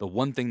Jackson, the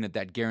one thing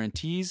that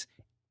guarantees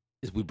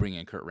is we bring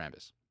in Kurt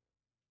Rambis.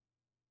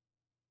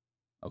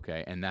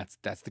 Okay, and that's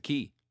the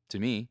key to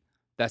me.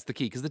 That's the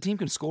key because the team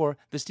can score.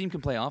 This team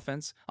can play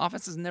offense.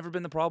 Offense has never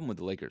been the problem with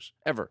the Lakers,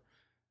 ever.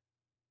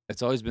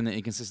 It's always been the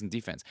inconsistent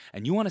defense.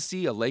 And you want to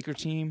see a Laker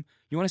team?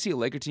 You want to see a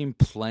Laker team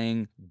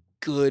playing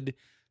good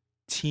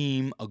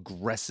team,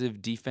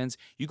 aggressive defense?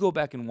 You go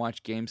back and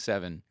watch Game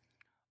 7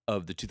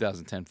 of the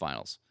 2010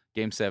 Finals.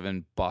 Game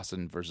 7,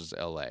 Boston versus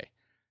LA.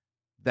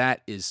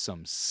 That is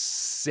some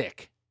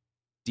sick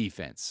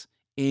defense,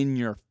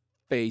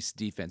 in-your-face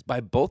defense by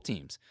both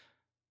teams,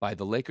 by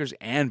the Lakers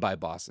and by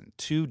Boston.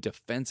 Two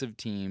defensive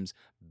teams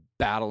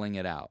battling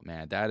it out,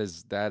 man.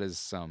 That's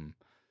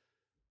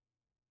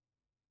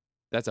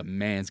a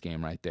man's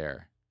game right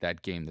there.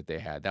 That game that they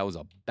had, that was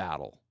a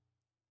battle.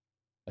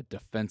 a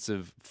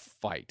defensive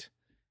fight.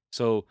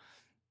 So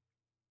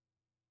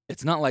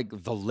it's not like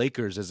the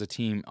Lakers as a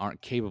team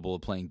aren't capable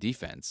of playing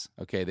defense.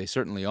 Okay, they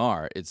certainly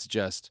are. It's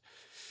just,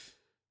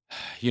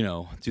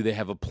 do they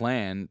have a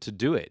plan to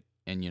do it?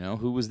 And,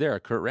 who was there?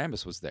 Kurt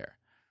Rambis was there.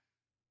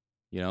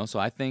 So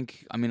I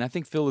think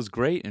Phil is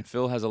great, and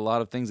Phil has a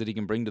lot of things that he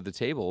can bring to the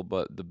table,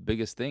 but the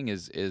biggest thing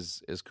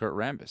is Kurt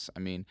Rambis. I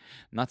mean,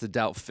 not to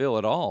doubt Phil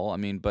at all. I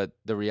mean, but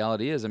the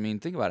reality is,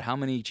 think about how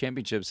many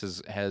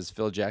championships has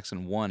Phil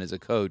Jackson won as a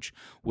coach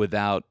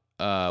without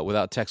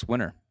Tex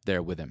Winter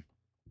there with him.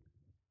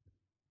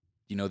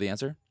 Do you know the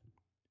answer?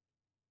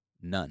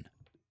 None.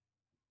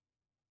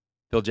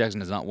 Phil Jackson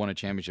has not won a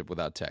championship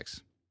without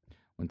Tex.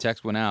 When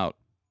Tex went out,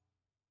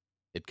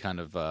 it kind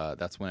of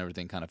that's when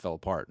everything kind of fell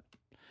apart.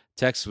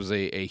 Tex was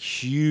a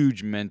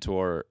huge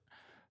mentor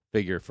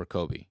figure for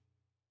Kobe,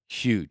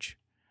 huge,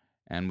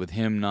 and with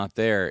him not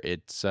there,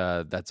 it's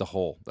that's a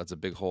hole. That's a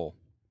big hole.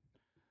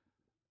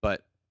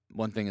 But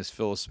one thing is,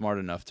 Phil is smart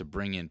enough to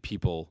bring in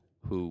people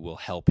who will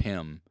help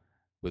him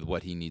with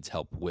what he needs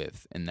help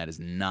with, and that is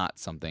not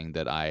something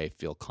that I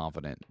feel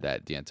confident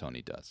that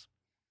D'Antoni does.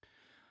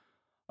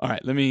 All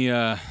right, let me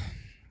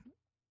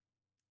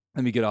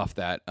get off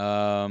that.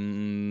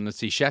 Let's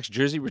see. Shaq's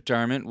jersey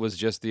retirement was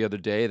just the other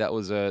day. That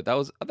was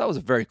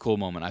a very cool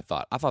moment. I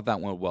thought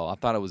that went well. I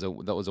thought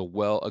that was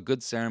a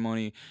good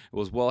ceremony. It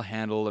was well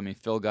handled.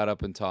 Phil got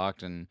up and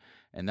talked, and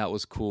that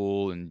was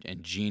cool. And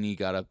Jeannie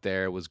got up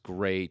there. It was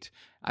great.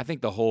 I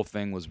think the whole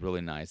thing was really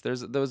nice. There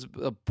was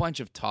a bunch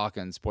of talk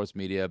in sports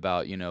media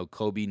about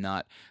Kobe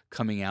not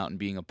coming out and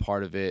being a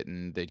part of it,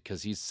 and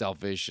because he's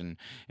selfish and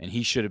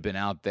he should have been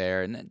out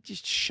there. And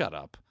just shut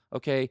up.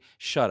 Okay,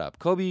 shut up.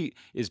 Kobe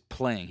is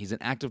playing. He's an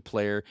active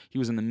player. He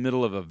was in the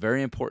middle of a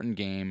very important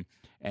game,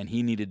 and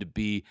he needed to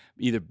be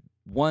he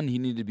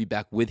needed to be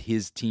back with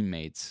his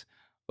teammates,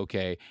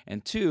 okay?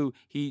 And two,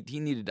 he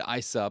needed to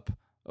ice up,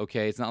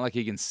 okay? It's not like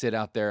he can sit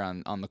out there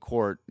on the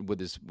court with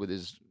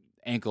his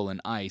ankle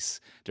in ice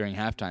during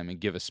halftime and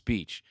give a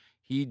speech.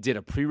 He did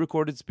a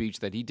pre-recorded speech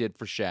that he did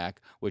for Shaq,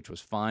 which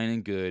was fine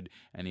and good,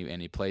 and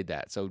he played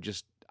that. So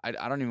just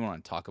I don't even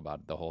want to talk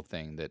about the whole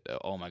thing that,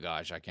 oh my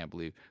gosh, I can't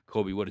believe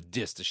Kobe would have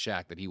dissed to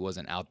Shaq that he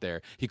wasn't out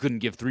there. He couldn't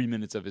give 3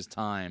 minutes of his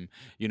time,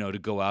 to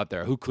go out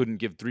there. Who couldn't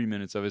give 3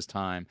 minutes of his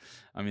time?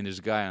 There's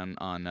a guy on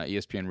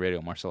ESPN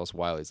Radio, Marcellus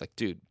Wiley. He's like,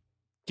 dude,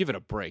 give it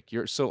a break.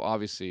 You're so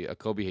obviously a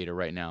Kobe hater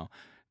right now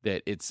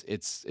that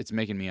it's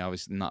making me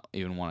obviously not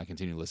even want to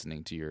continue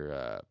listening to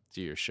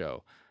your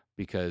show,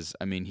 because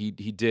he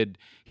did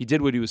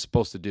what he was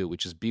supposed to do,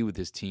 which is be with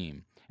his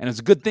team. And it's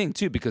a good thing,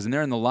 too, because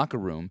they're in the locker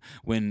room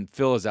when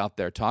Phil is out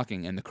there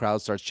talking and the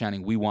crowd starts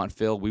chanting, "We want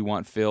Phil, we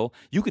want Phil."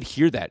 You could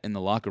hear that in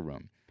the locker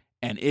room,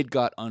 and it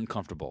got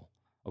uncomfortable.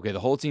 Okay,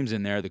 the whole team's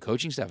in there. The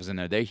coaching staff is in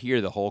there. They hear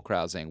the whole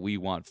crowd saying, "We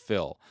want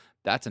Phil."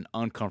 That's an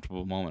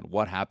uncomfortable moment.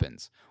 What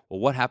happens?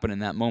 Well, what happened in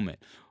that moment?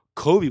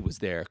 Kobe was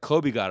there.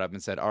 Kobe got up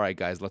and said, "All right,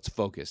 guys, let's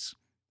focus.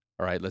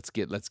 All right, let's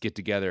get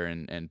together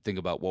and think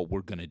about what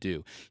we're going to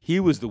do." He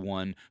was the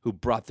one who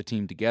brought the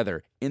team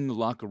together in the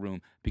locker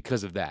room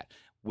because of that.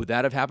 Would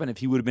that have happened if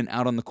he would have been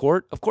out on the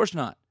court? Of course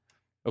not.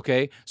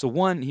 Okay? So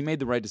one, he made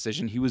the right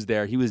decision. He was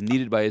there. He was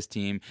needed by his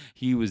team.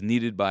 He was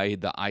needed by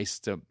the ice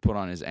to put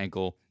on his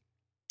ankle.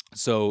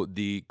 So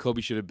the Kobe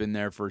should have been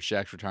there for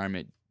Shaq's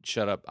retirement.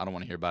 Shut up. I don't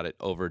want to hear about it.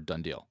 Over.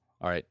 Done deal.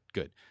 All right,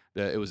 good.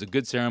 It was a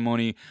good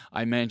ceremony.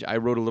 I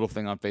wrote a little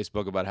thing on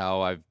Facebook about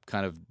how I've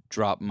kind of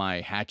dropped my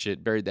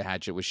hatchet, buried the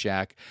hatchet with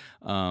Shaq,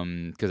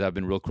 because I've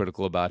been real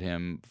critical about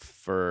him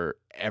for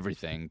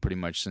everything, pretty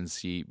much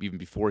since even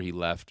before he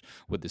left,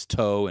 with his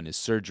toe and his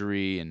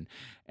surgery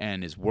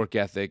and his work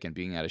ethic and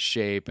being out of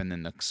shape, and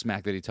then the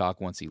smack that he talked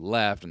once he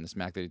left, and the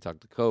smack that he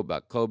talked to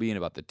about Kobe and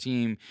about the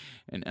team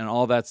and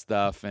all that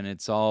stuff, and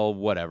it's all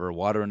whatever,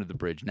 water under the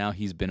bridge. Now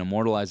he's been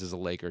immortalized as a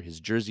Laker. His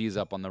jersey is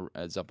up on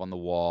the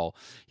wall.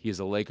 He is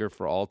a Laker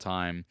for all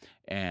time,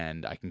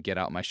 and I can get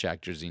out my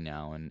Shaq jersey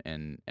now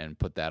and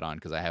put that on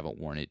because I haven't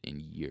worn it in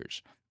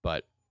years.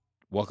 But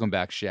welcome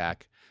back,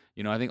 Shaq.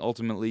 I think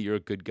ultimately you're a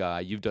good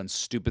guy. You've done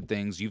stupid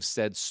things. You've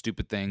said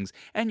stupid things,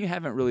 and you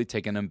haven't really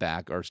taken them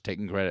back or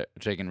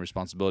taken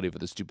responsibility for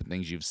the stupid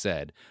things you've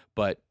said.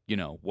 But,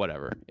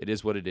 whatever. It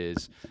is what it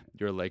is.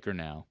 You're a Laker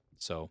now.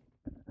 So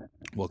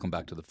welcome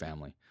back to the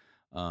family.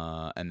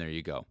 And there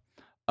you go.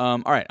 All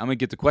right, I'm going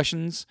to get to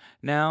questions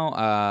now.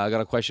 I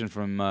got a question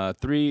from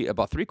three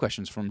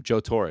questions from Joe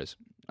Torres.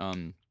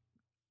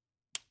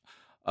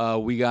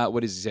 We got,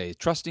 what does he say?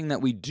 Trusting that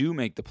we do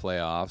make the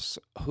playoffs,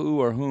 who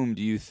or whom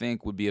do you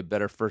think would be a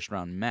better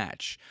first-round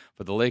match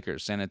for the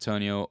Lakers, San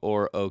Antonio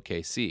or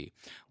OKC?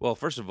 Well,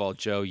 first of all,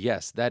 Joe,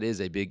 yes, that is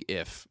a big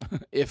if,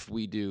 if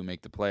we do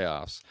make the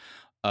playoffs.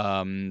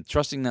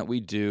 Trusting that we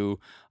do,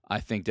 I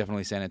think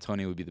definitely San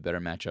Antonio would be the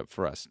better matchup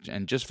for us.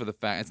 And just for the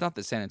fact, it's not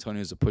that San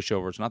Antonio is a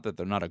pushover. It's not that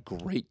they're not a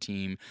great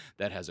team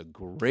that has a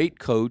great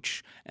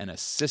coach and a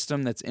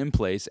system that's in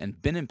place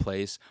and been in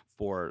place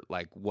for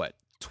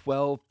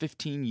 12,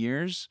 15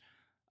 years.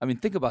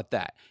 Think about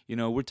that.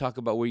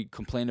 We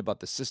complain about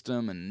the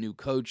system and the new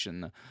coach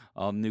and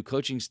the new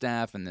coaching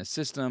staff and the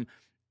system.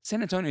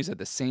 San Antonio's had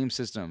the same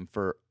system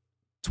for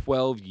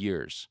 12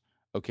 years.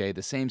 Okay,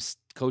 the same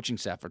coaching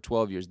staff for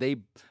 12 years.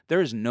 There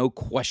is no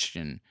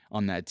question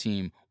on that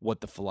team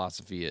what the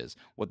philosophy is,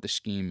 what the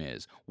scheme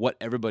is, what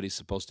everybody's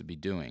supposed to be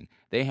doing.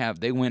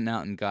 They went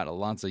out and got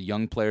lots of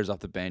young players off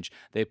the bench.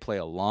 They play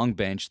a long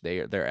bench.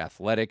 They're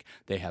athletic.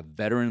 They have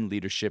veteran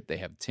leadership. They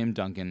have Tim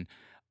Duncan.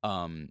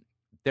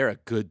 They're a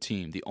good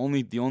team. The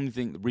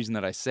reason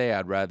that I say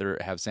I'd rather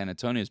have San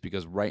Antonio is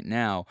because right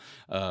now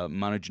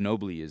Manu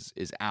Ginobili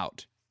is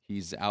out.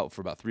 He's out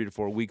for about 3 to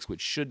 4 weeks,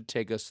 which should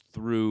take us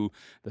through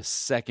the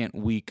second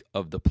week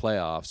of the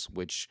playoffs,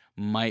 which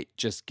might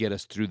just get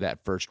us through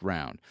that first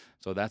round.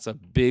 So that's a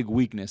big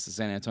weakness that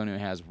San Antonio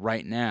has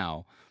right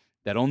now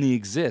that only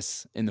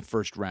exists in the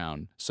first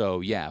round.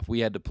 So, yeah, if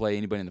we had to play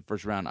anybody in the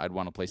first round, I'd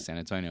want to play San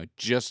Antonio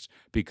just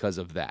because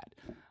of that.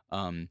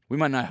 We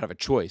might not have a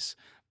choice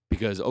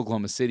because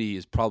Oklahoma City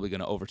is probably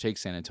going to overtake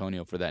San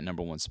Antonio for that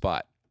number one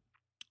spot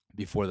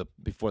before the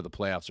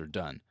playoffs are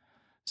done.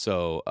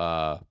 So,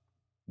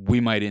 we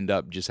might end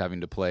up just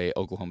having to play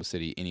Oklahoma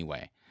City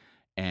anyway,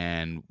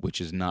 and which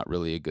is not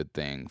really a good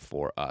thing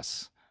for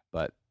us.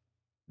 But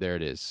there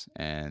it is,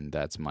 and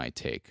that's my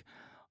take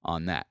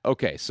on that.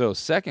 Okay, so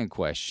second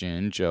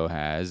question Joe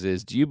has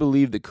is, do you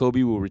believe that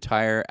Kobe will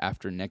retire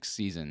after next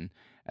season,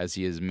 as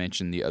he has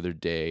mentioned the other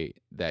day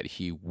that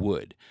he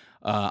would?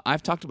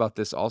 I've talked about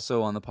this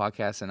also on the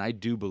podcast, and I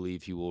do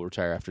believe he will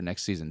retire after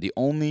next season. The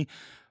only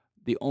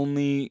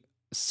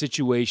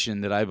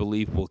situation that I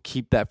believe will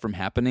keep that from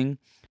happening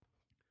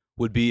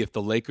would be if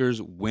the Lakers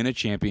win a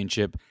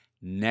championship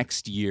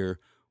next year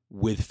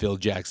with Phil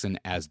Jackson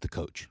as the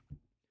coach.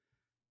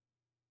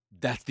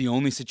 That's the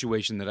only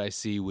situation that I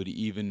see would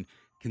even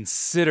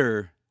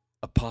consider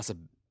a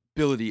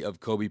possibility of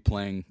Kobe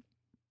playing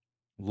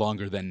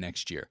longer than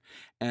next year.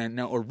 And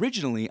now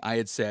originally I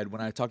had said,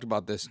 when I talked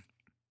about this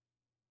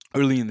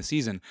early in the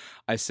season,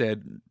 I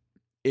said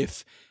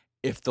if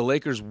the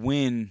Lakers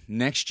win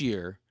next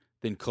year,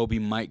 then Kobe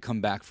might come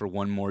back for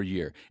one more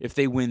year. If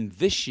they win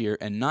this year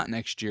and not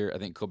next year, I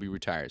think Kobe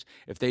retires.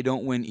 If they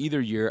don't win either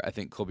year, I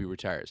think Kobe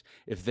retires.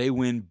 If they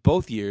win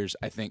both years,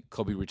 I think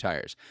Kobe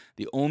retires.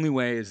 The only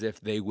way is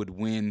if they would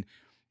win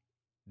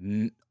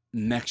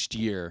next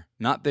year,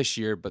 not this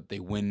year, but they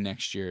win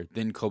next year,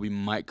 then Kobe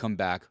might come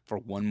back for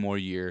one more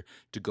year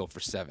to go for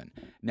 7.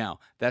 Now,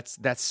 that's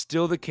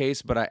still the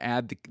case, but I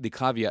add the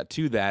caveat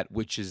to that,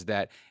 which is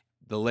that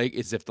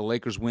if the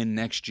Lakers win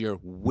next year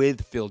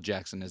with Phil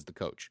Jackson as the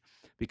coach.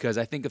 Because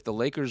I think if the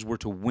Lakers were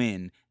to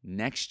win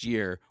next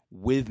year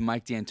with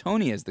Mike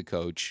D'Antoni as the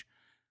coach,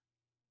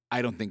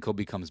 I don't think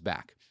Kobe comes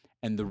back.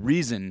 And the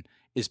reason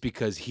is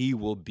because he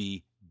will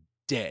be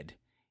dead.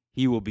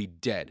 He will be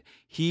dead.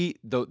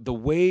 The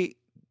way,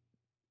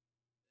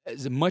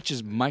 as much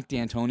as Mike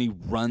D'Antoni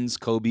runs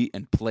Kobe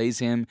and plays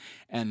him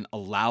and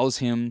allows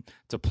him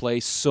to play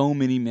so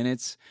many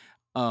minutes,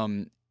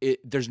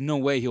 there's no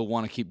way he'll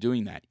want to keep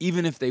doing that.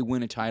 Even if they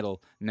win a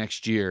title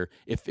next year,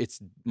 if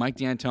it's Mike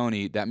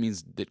D'Antoni, that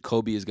means that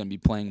Kobe is going to be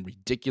playing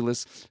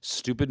ridiculous,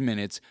 stupid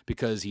minutes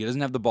because he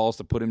doesn't have the balls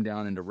to put him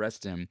down and to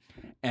rest him,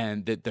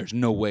 and that there's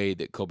no way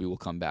that Kobe will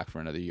come back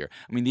for another year.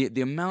 I mean,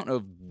 the amount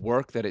of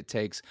work that it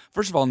takes,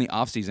 first of all, in the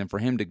offseason, for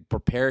him to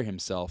prepare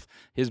himself,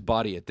 his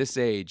body at this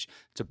age,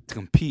 to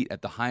compete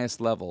at the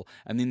highest level,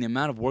 and then the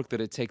amount of work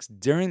that it takes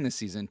during the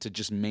season to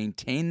just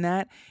maintain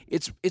that,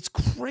 it's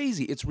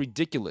crazy. It's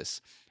ridiculous.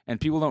 And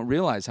people don't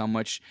realize how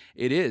much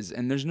it is.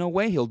 And there's no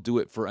way he'll do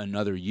it for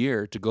another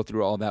year to go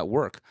through all that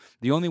work.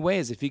 The only way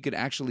is if he could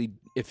actually,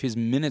 if his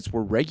minutes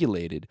were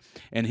regulated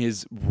and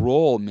his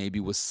role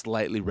maybe was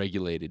slightly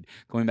regulated,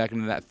 going back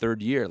into that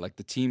third year, like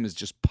the team is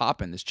just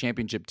popping, this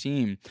championship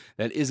team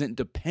that isn't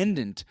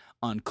dependent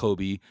on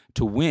Kobe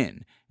to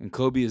win. And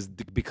Kobe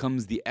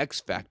becomes the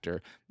X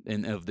factor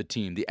of the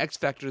team, the X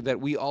factor that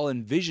we all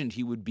envisioned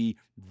he would be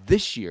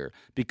this year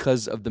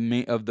because of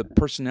the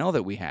personnel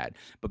that we had,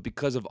 but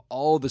because of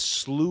all the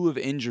slew of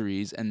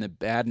injuries and the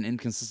bad and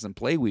inconsistent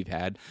play we've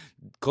had,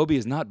 Kobe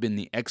has not been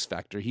the X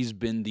factor. He's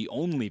been the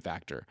only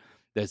factor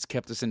that's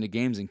kept us into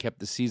games and kept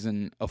the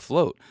season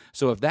afloat.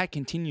 So if that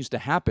continues to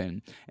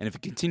happen, and if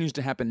it continues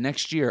to happen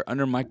next year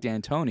under Mike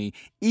D'Antoni,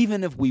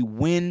 even if we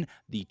win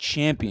the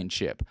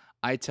championship,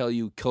 I tell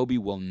you, Kobe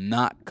will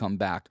not come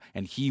back,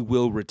 and he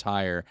will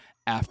retire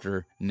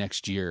after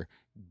next year,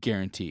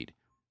 guaranteed.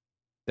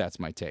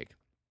 That's my take.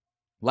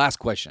 Last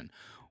question.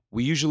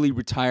 We usually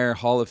retire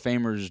Hall of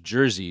Famers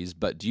jerseys,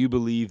 but do you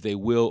believe they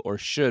will or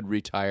should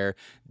retire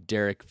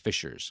Derek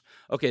Fisher's?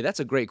 Okay, that's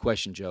a great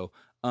question, Joe.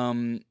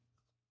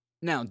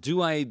 Now,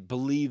 do I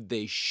believe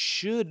they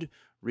should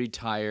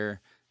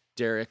retire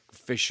Derek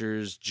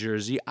Fisher's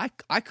jersey?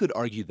 I could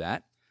argue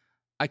that.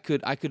 I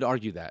could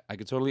argue that. I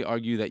could totally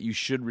argue that you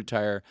should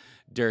retire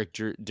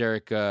Derek's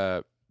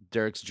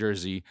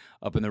jersey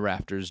up in the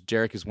rafters.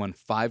 Derek has won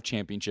 5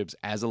 championships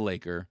as a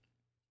Laker,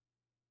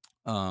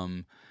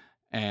 and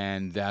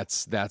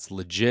that's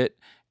legit.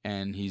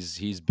 And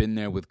he's been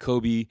there with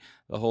Kobe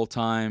the whole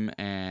time,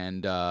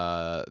 and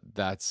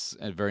that's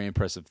a very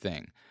impressive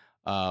thing.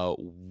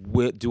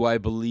 Do I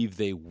believe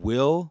they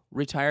will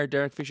retire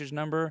Derek Fisher's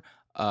number?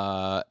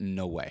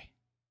 No way.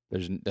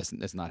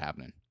 That's not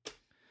happening.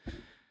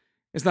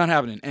 It's not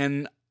happening,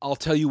 and I'll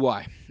tell you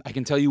why. I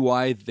can tell you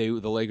why the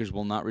Lakers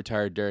will not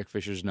retire Derek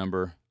Fisher's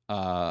number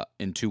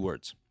in 2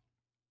 words.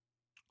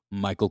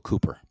 Michael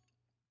Cooper.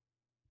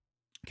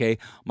 Okay,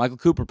 Michael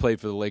Cooper played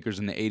for the Lakers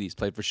in the 80s,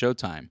 played for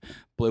Showtime,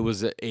 but it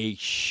was a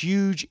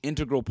huge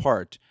integral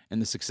part in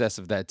the success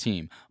of that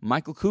team.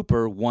 Michael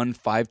Cooper won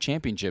 5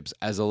 championships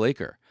as a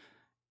Laker.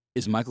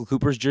 Is Michael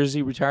Cooper's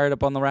jersey retired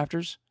up on the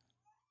rafters?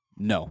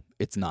 No,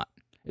 it's not.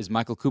 Is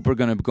Michael Cooper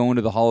going to go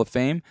into the Hall of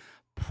Fame?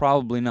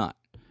 Probably not.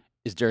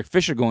 Is Derek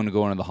Fisher going to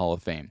go into the Hall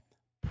of Fame?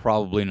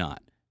 Probably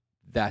not.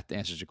 That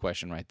answers your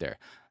question right there.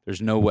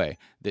 There's no way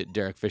that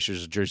Derek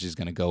Fisher's jersey is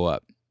going to go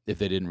up if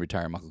they didn't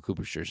retire Michael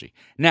Cooper's jersey.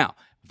 Now,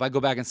 if I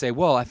go back and say,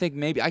 well, I think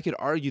maybe I could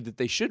argue that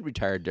they should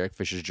retire Derek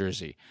Fisher's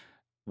jersey.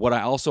 Would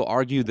I also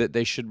argue that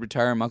they should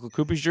retire Michael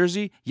Cooper's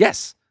jersey?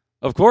 Yes,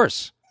 of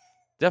course.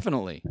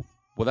 Definitely.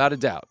 Without a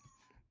doubt.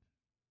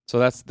 So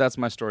that's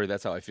my story.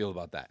 That's how I feel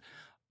about that.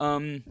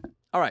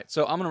 All right,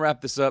 so I'm going to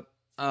wrap this up.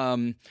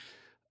 I'm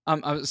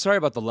sorry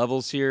about the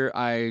levels here.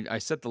 I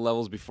set the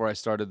levels before I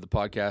started the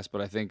podcast,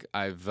 but I think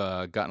I've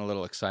gotten a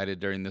little excited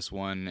during this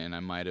one, and I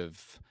might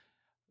have,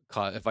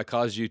 if I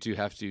caused you to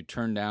have to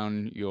turn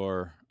down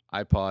your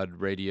iPod,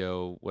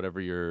 radio,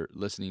 whatever your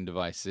listening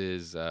device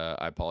is,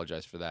 I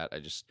apologize for that.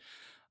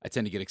 I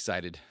tend to get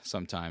excited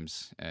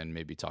sometimes and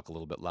maybe talk a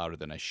little bit louder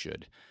than I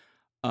should.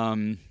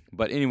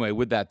 But anyway,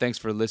 with that, thanks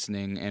for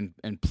listening,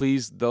 and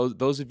please,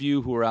 those of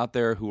you who are out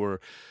there who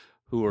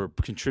are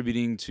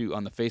contributing to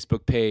on the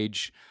Facebook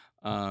page,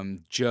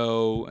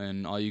 Joe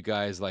and all you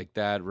guys like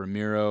that,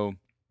 Ramiro,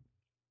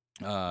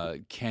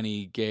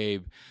 Kenny,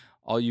 Gabe,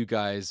 all you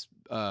guys,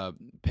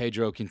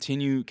 Pedro,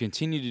 continue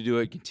to do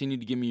it. Continue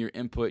to give me your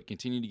input.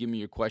 Continue to give me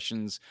your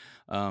questions.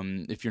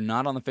 If you're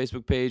not on the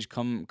Facebook page,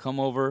 come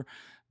over,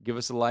 give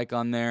us a like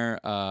on there.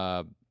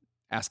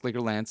 Ask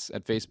Laker Lance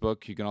at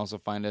Facebook. You can also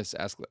find us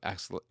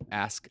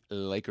Ask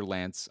Laker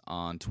Lance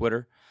on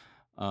Twitter,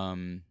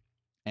 and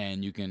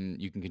you can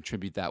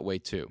contribute that way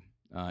too.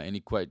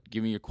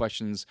 Give me your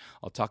questions.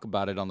 I'll talk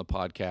about it on the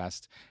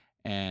podcast.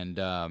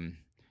 And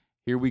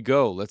here we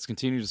go. Let's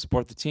continue to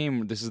support the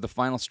team. This is the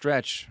final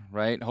stretch,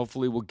 right?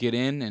 Hopefully we'll get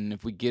in, and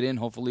if we get in,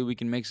 hopefully we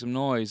can make some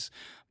noise.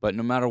 But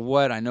no matter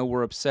what, I know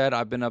we're upset.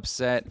 I've been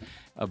upset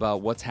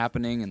about what's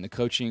happening and the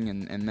coaching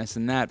and this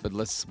and that, but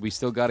we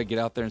still got to get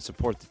out there and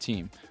support the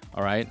team,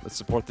 all right? Let's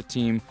support the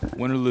team.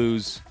 Win or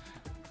lose,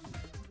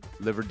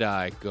 live or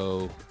die,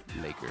 go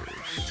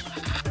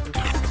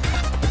Lakers.